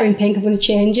 It's better in pink, I'm going to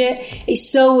change it. It's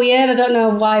so weird, I don't know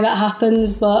why that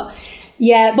happens, but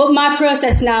yeah. But my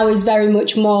process now is very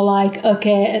much more like,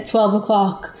 okay, at 12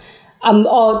 o'clock,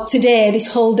 or today, this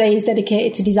whole day is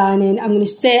dedicated to designing. I'm going to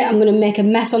sit, I'm going to make a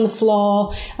mess on the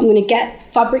floor, I'm going to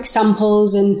get fabric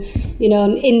samples and, you know,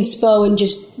 an inspo and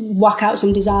just whack out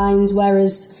some designs,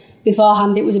 whereas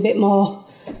beforehand it was a bit more,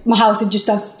 my house would just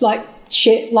have like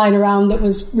shit lying around that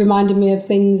was reminding me of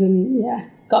things, and yeah,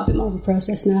 got a bit more of a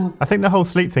process now. I think the whole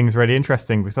sleep thing is really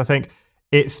interesting because I think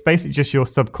it's basically just your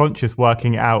subconscious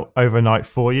working out overnight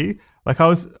for you. Like I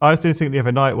was doing something the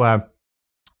other night where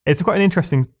it's quite an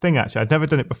interesting thing actually. I'd never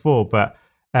done it before, but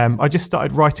I just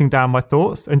started writing down my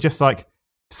thoughts and just like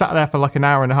sat there for like an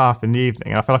hour and a half in the evening.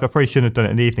 And I feel like I probably shouldn't have done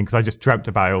it in the evening because I just dreamt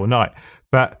about it all night.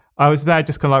 But I was there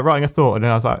just kind of like writing a thought, and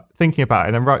then I was like thinking about it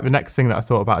and then wrote the next thing that I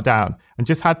thought about down, and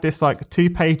just had this like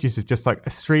 2 pages of just like a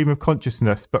stream of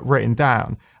consciousness but written down.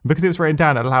 And because it was written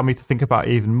down, it allowed me to think about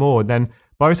it even more. And then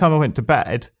by the time I went to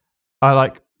bed,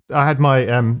 I had my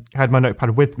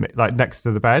notepad with me, like next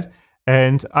to the bed,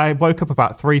 and I woke up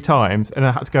about 3 times and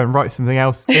I had to go and write something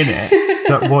else in it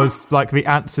that was like the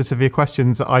answer to the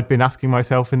questions that I'd been asking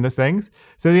myself in the things.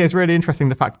 So yeah, it's really interesting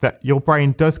the fact that your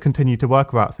brain does continue to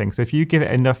work about things. So if you give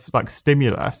it enough like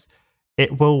stimulus,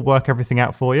 it will work everything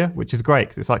out for you, which is great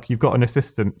because it's like you've got an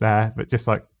assistant there that just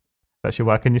like lets you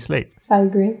work in your sleep. I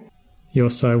agree. You're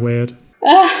so weird.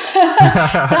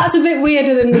 That's a bit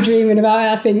weirder than the dreaming about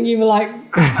it. I think you were like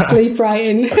sleep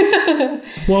writing.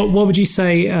 What would you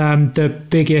say the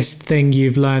biggest thing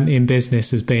you've learned in business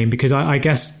has been? Because I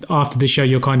guess after the show,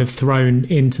 you're kind of thrown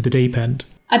into the deep end.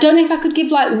 I don't know if I could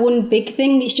give like one big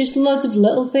thing. It's just loads of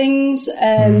little things.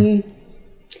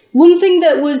 One thing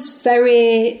that was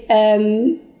very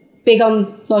big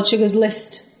on Lord Sugar's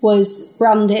list was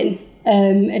branding.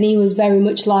 And he was very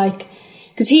much like,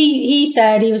 because he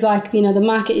said, he was like, you know, the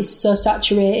market is so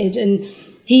saturated, and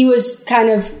he was kind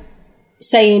of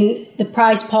saying the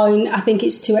price point, I think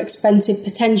it's too expensive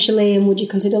potentially, and would you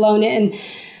consider loaning it? And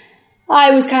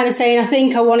I was kind of saying, I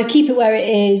think I want to keep it where it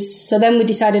is. So then we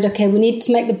decided, okay, we need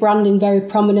to make the branding very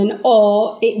prominent,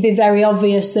 or it'd be very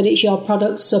obvious that it's your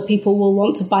product, so people will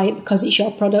want to buy it because it's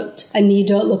your product and you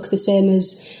don't look the same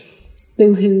as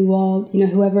Boohoo or, you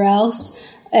know, whoever else.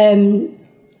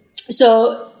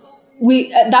 So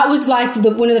that was like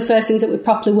one of the first things that we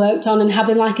properly worked on, and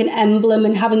having like an emblem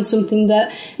and having something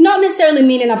that, not necessarily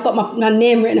meaning I've got my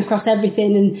name written across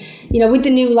everything. And, you know, with the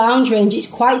new lounge range, it's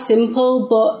quite simple,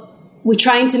 but we're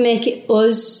trying to make it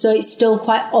us, so it's still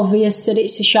quite obvious that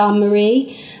it's a Sian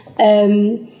Marie.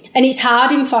 And it's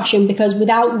hard in fashion because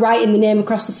without writing the name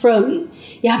across the front,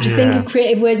 you have to think of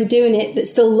creative ways of doing it that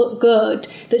still look good,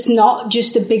 that's not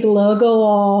just a big logo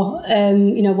or,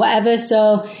 you know, whatever.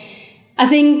 So I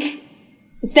think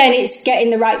then it's getting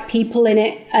the right people in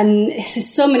it, and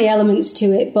there's so many elements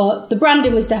to it, but the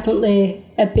branding was definitely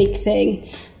a big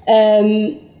thing.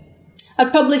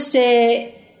 I'd probably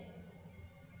say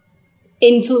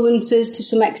influencers to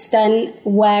some extent,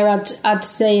 where I'd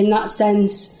say in that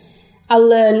sense, I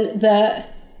learned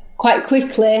that quite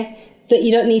quickly that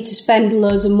you don't need to spend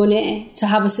loads of money to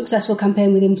have a successful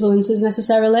campaign with influencers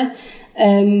necessarily.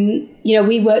 You know,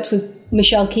 we worked with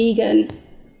Michelle Keegan,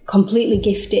 completely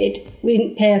gifted. We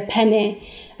didn't pay a penny.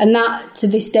 And that, to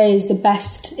this day, is the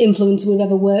best influencer we've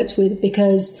ever worked with,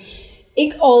 because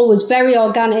it all was very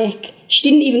organic. She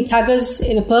didn't even tag us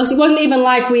in a post. It wasn't even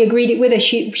like we agreed it with her.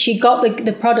 She got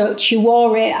the product, she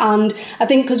wore it, and I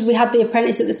think because we had The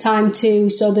Apprentice at the time too,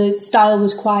 so the style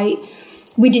was quite...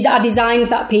 I designed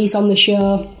that piece on the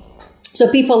show, so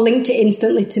people linked it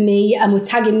instantly to me and were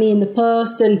tagging me in the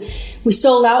post, and we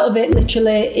sold out of it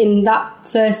literally in that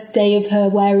first day of her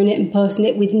wearing it and posting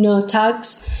it with no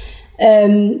tags.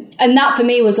 And that for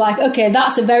me was like, okay,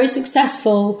 that's a very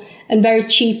successful and very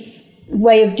cheap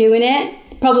way of doing it.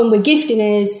 The problem with gifting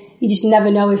is you just never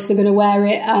know if they're going to wear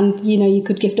it, and you know, you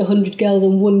could gift 100 girls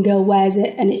and one girl wears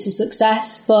it and it's a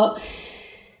success. But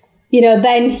you know,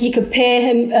 then you could pay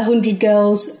him 100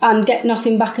 girls and get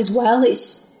nothing back as well.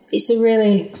 It's a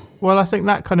really... Well, I think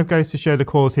that kind of goes to show the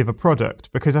quality of a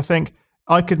product, because I think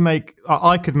I could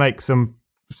make some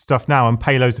stuff now and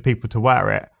pay loads of people to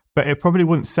wear it, but it probably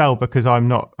wouldn't sell because I'm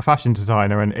not a fashion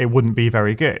designer and it wouldn't be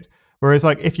very good. Whereas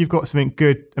like if you've got something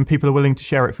good and people are willing to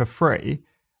share it for free,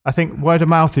 I think word of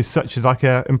mouth is such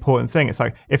a important thing. It's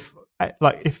like if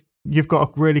you've got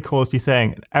a really quality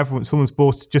thing,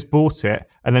 someone's just bought it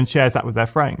and then shares that with their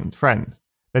friends,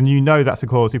 then you know that's a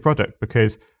quality product,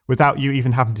 because without you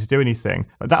even having to do anything,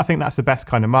 I think that's the best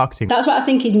kind of marketing. That's what I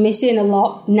think is missing a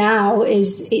lot now.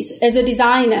 Is it's, as a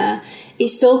designer,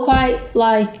 it's still quite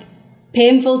like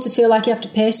painful to feel like you have to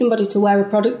pay somebody to wear a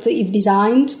product that you've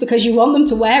designed, because you want them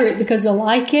to wear it because they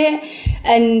like it.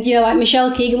 And you know, like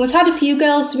Michelle Keegan, we've had a few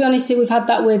girls, to be honest, who we've had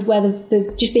that with, where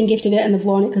they've just been gifted it and they've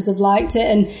worn it because they've liked it.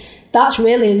 And that's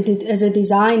really, as a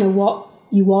designer, what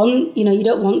you want. You know, you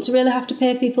don't want to really have to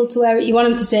pay people to wear it. You want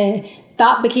them to say,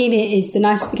 that bikini is the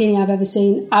nicest bikini I've ever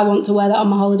seen. I want to wear that on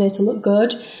my holiday to look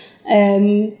good.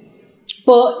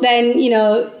 But then, you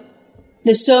know,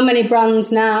 there's so many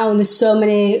brands now and there's so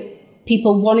many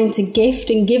people wanting to gift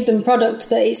and give them product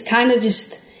that it's kind of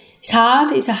just... It's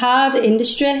hard. It's a hard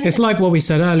industry. It's like what we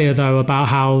said earlier, though, about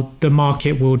how the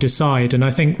market will decide. And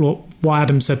I think what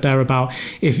Adam said there about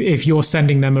if you're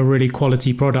sending them a really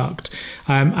quality product,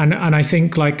 and I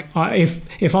think like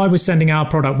if I was sending out a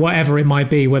product, whatever it might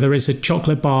be, whether it's a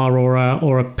chocolate bar or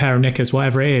a pair of knickers,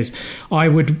 whatever it is, I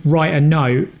would write a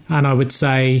note and I would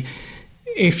say,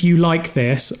 if you like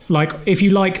this,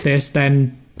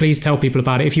 then please tell people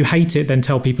about it. If you hate it, then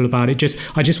tell people about it.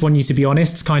 I just want you to be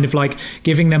honest. It's kind of like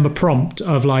giving them a prompt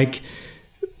of like,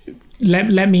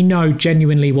 let me know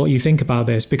genuinely what you think about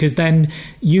this, because then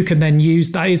you can then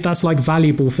use that. That's like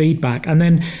valuable feedback. And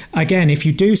then again, if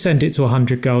you do send it to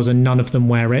 100 girls and none of them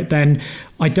wear it, then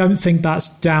I don't think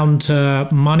that's down to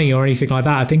money or anything like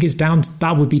that. I think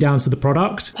that would be down to the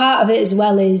product. Part of it as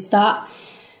well is that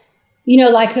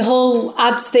like the whole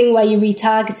ads thing where you're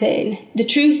retargeting. The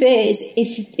truth is,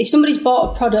 if somebody's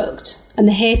bought a product and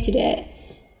they hated it,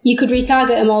 you could retarget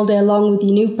them all day long with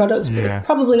your new products, but they're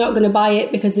probably not going to buy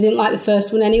it because they didn't like the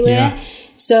first one anyway. Yeah.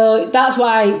 So that's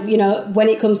why, when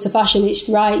it comes to fashion, it's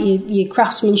right. Your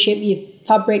craftsmanship, your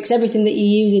fabrics, everything that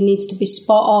you're using needs to be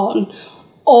spot on,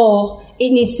 or it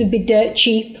needs to be dirt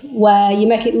cheap, where you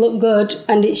make it look good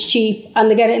and it's cheap and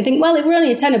they get it and think, well, it were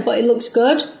only a tenner, but it looks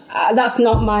good. That's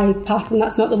not my path, and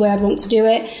that's not the way I'd want to do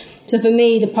it. So for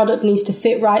me, the product needs to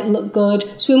fit right, look good.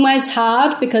 Swimwear's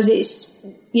hard because it's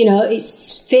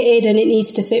fitted and it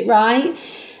needs to fit right.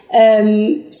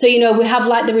 So we have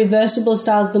like the reversible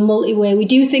styles, the multi-wear. We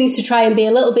do things to try and be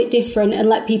a little bit different and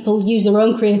let people use their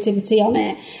own creativity on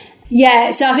it.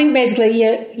 Yeah, so I think basically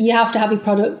you have to have your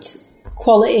product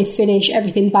quality, finish,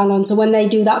 everything bang on. So when they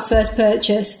do that first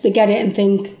purchase, they get it and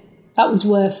think, that was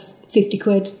worth 50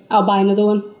 quid, I'll buy another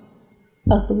one.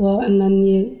 That's the word. And then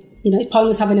it's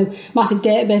pointless having a massive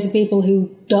database of people who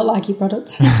don't like your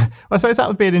product. Well, I suppose that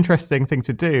would be an interesting thing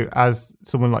to do as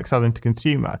someone like selling to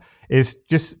consumer, is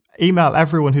just email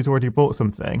everyone who's already bought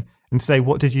something and say,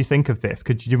 what did you think of this?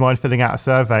 Could you mind filling out a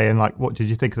survey and like, what did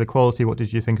you think of the quality? What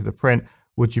did you think of the print?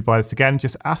 Would you buy this again?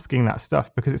 Just asking that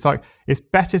stuff, because it's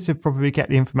better to probably get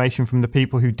the information from the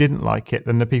people who didn't like it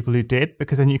than the people who did,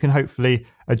 because then you can hopefully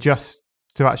adjust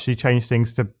to actually change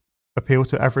things to appeal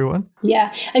to everyone.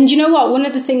 Yeah. And you know what? One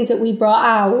of the things that we brought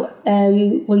out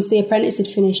once The Apprentice had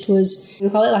finished was, we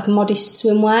call it like a modest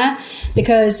swimwear,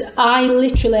 because I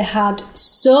literally had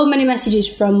so many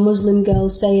messages from Muslim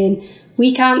girls saying,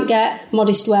 we can't get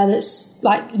modest wear that's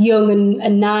like young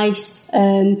and nice,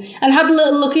 and had a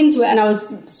little look into it, and I was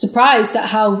surprised at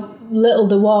how little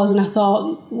there was, and I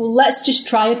thought, well, let's just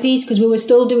try a piece, because we were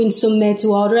still doing some made to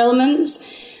order elements.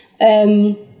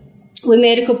 We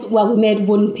made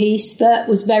one piece that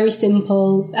was very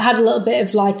simple. It had a little bit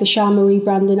of like the Charmery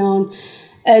branding on,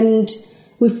 and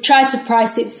we've tried to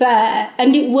price it fair,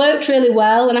 and it worked really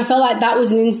well. And I felt like that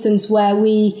was an instance where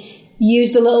we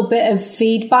used a little bit of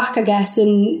feedback, I guess,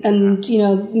 and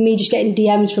me just getting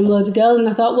DMs from loads of girls. And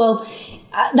I thought, well,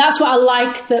 that's what I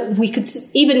like, that we could,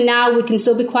 even now, we can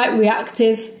still be quite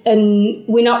reactive, and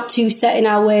we're not too set in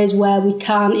our ways where we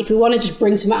can't. If we want to just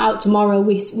bring something out tomorrow,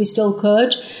 we still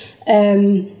could.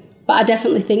 But I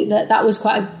definitely think that was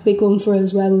quite a big one for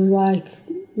us, where we was like,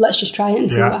 let's just try it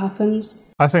and see what happens.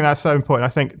 I think that's so important.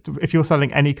 I think if you're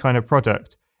selling any kind of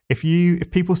product,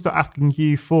 if people start asking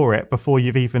you for it before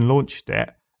you've even launched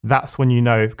it, that's when you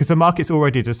know, because the market's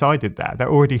already decided that. They're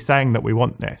already saying that we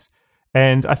want this.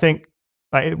 And I think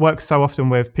it works so often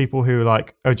with people who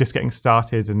are just getting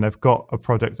started and they've got a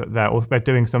product that they're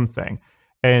doing something.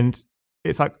 And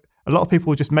it's like a lot of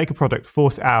people just make a product,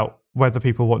 force it out, whether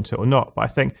people want it or not. But I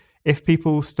think if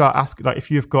people start asking, if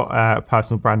you've got a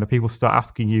personal brand and people start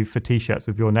asking you for t-shirts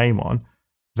with your name on,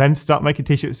 then start making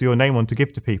t-shirts with your name on to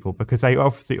give to people, because they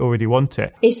obviously already want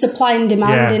it. It's supply and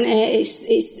demand, isn't it?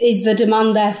 It's the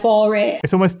demand there for it.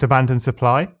 It's almost demand and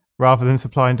supply rather than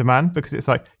supply and demand, because it's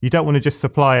like you don't want to just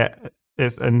supply it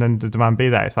and then the demand be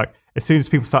there. It's like as soon as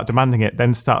people start demanding it,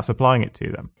 then start supplying it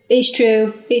to them. It's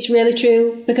true. It's really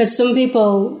true, because some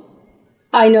people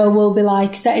I know will be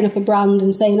like setting up a brand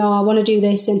and saying, oh, I want to do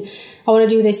this, and I want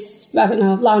to do this, I don't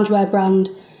know, loungewear brand.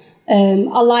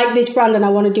 I like this brand and I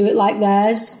want to do it like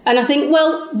theirs. And I think,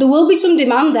 well, there will be some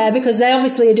demand there because they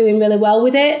obviously are doing really well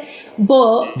with it.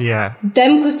 But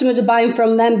them customers are buying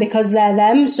from them because they're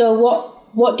them. So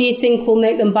what do you think will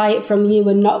make them buy it from you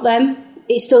and not them?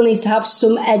 It still needs to have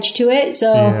some edge to it.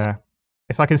 So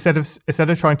it's like instead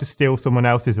of trying to steal someone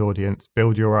else's audience,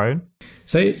 build your own.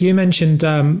 So you mentioned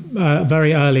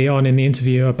very early on in the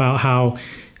interview about how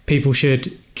people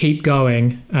should keep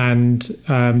going and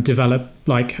develop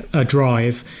like a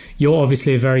drive. You're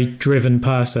obviously a very driven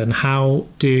person. How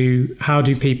do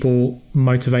people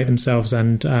motivate themselves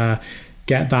and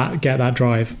get that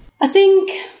drive? I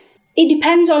think it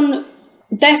depends on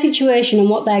their situation and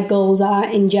what their goals are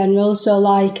in general. So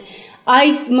like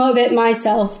I motivate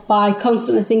myself by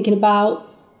constantly thinking about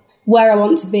where I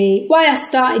want to be, why I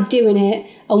started doing it,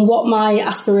 and what my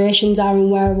aspirations are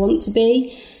and where I want to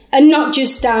be. And not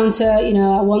just down to,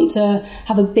 I want to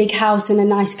have a big house and a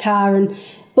nice car,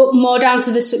 but more down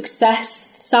to the success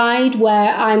side, where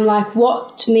I'm like,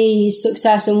 what to me is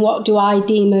success and what do I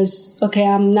deem as, okay,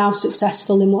 I'm now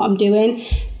successful in what I'm doing.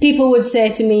 People would say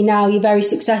to me now, you're very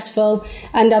successful,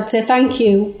 and I'd say thank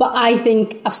you, but I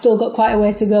think I've still got quite a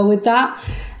way to go with that.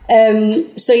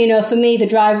 So, for me, the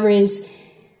driver is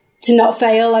to not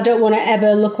fail. I don't want to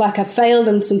ever look like I've failed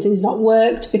and something's not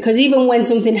worked, because even when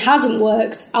something hasn't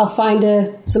worked, I'll find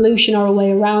a solution or a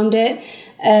way around it.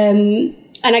 And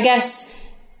I guess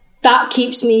that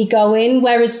keeps me going.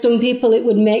 Whereas some people, it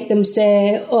would make them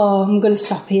say, oh, I'm going to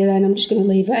stop here then, I'm just going to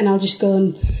leave it and I'll just go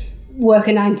and work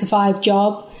a 9-to-5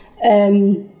 job.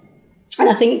 And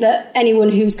I think that anyone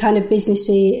who's kind of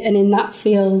businessy and in that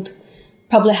field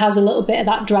probably has a little bit of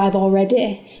that drive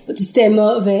already. But to stay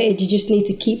motivated, you just need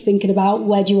to keep thinking about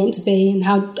where do you want to be and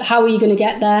how are you going to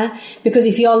get there? Because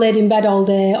if you're laid in bed all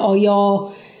day or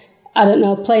you're, I don't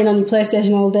know, playing on your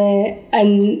PlayStation all day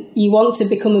and you want to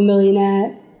become a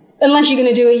millionaire, unless you're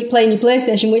going to do it playing your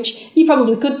PlayStation, which you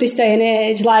probably could this day and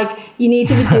age, like you need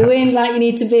to be doing, like you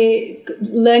need to be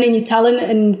learning your talent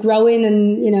and growing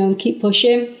and, you know, keep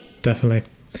pushing. Definitely.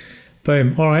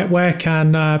 Boom. All right. Where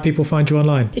can people find you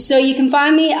online? So you can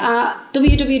find me at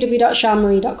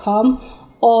www.sianmarie.com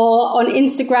or on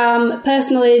Instagram.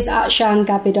 Personal is at Sian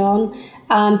Gabidon,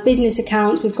 and business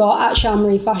accounts we've got at Sian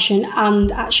Marie Fashion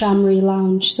and at Sian Marie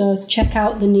Lounge. So check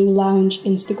out the new lounge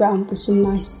Instagram. There's some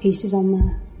nice pieces on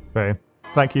there. Boom.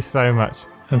 Thank you so much.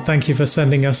 And thank you for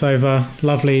sending us over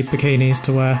lovely bikinis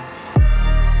to wear.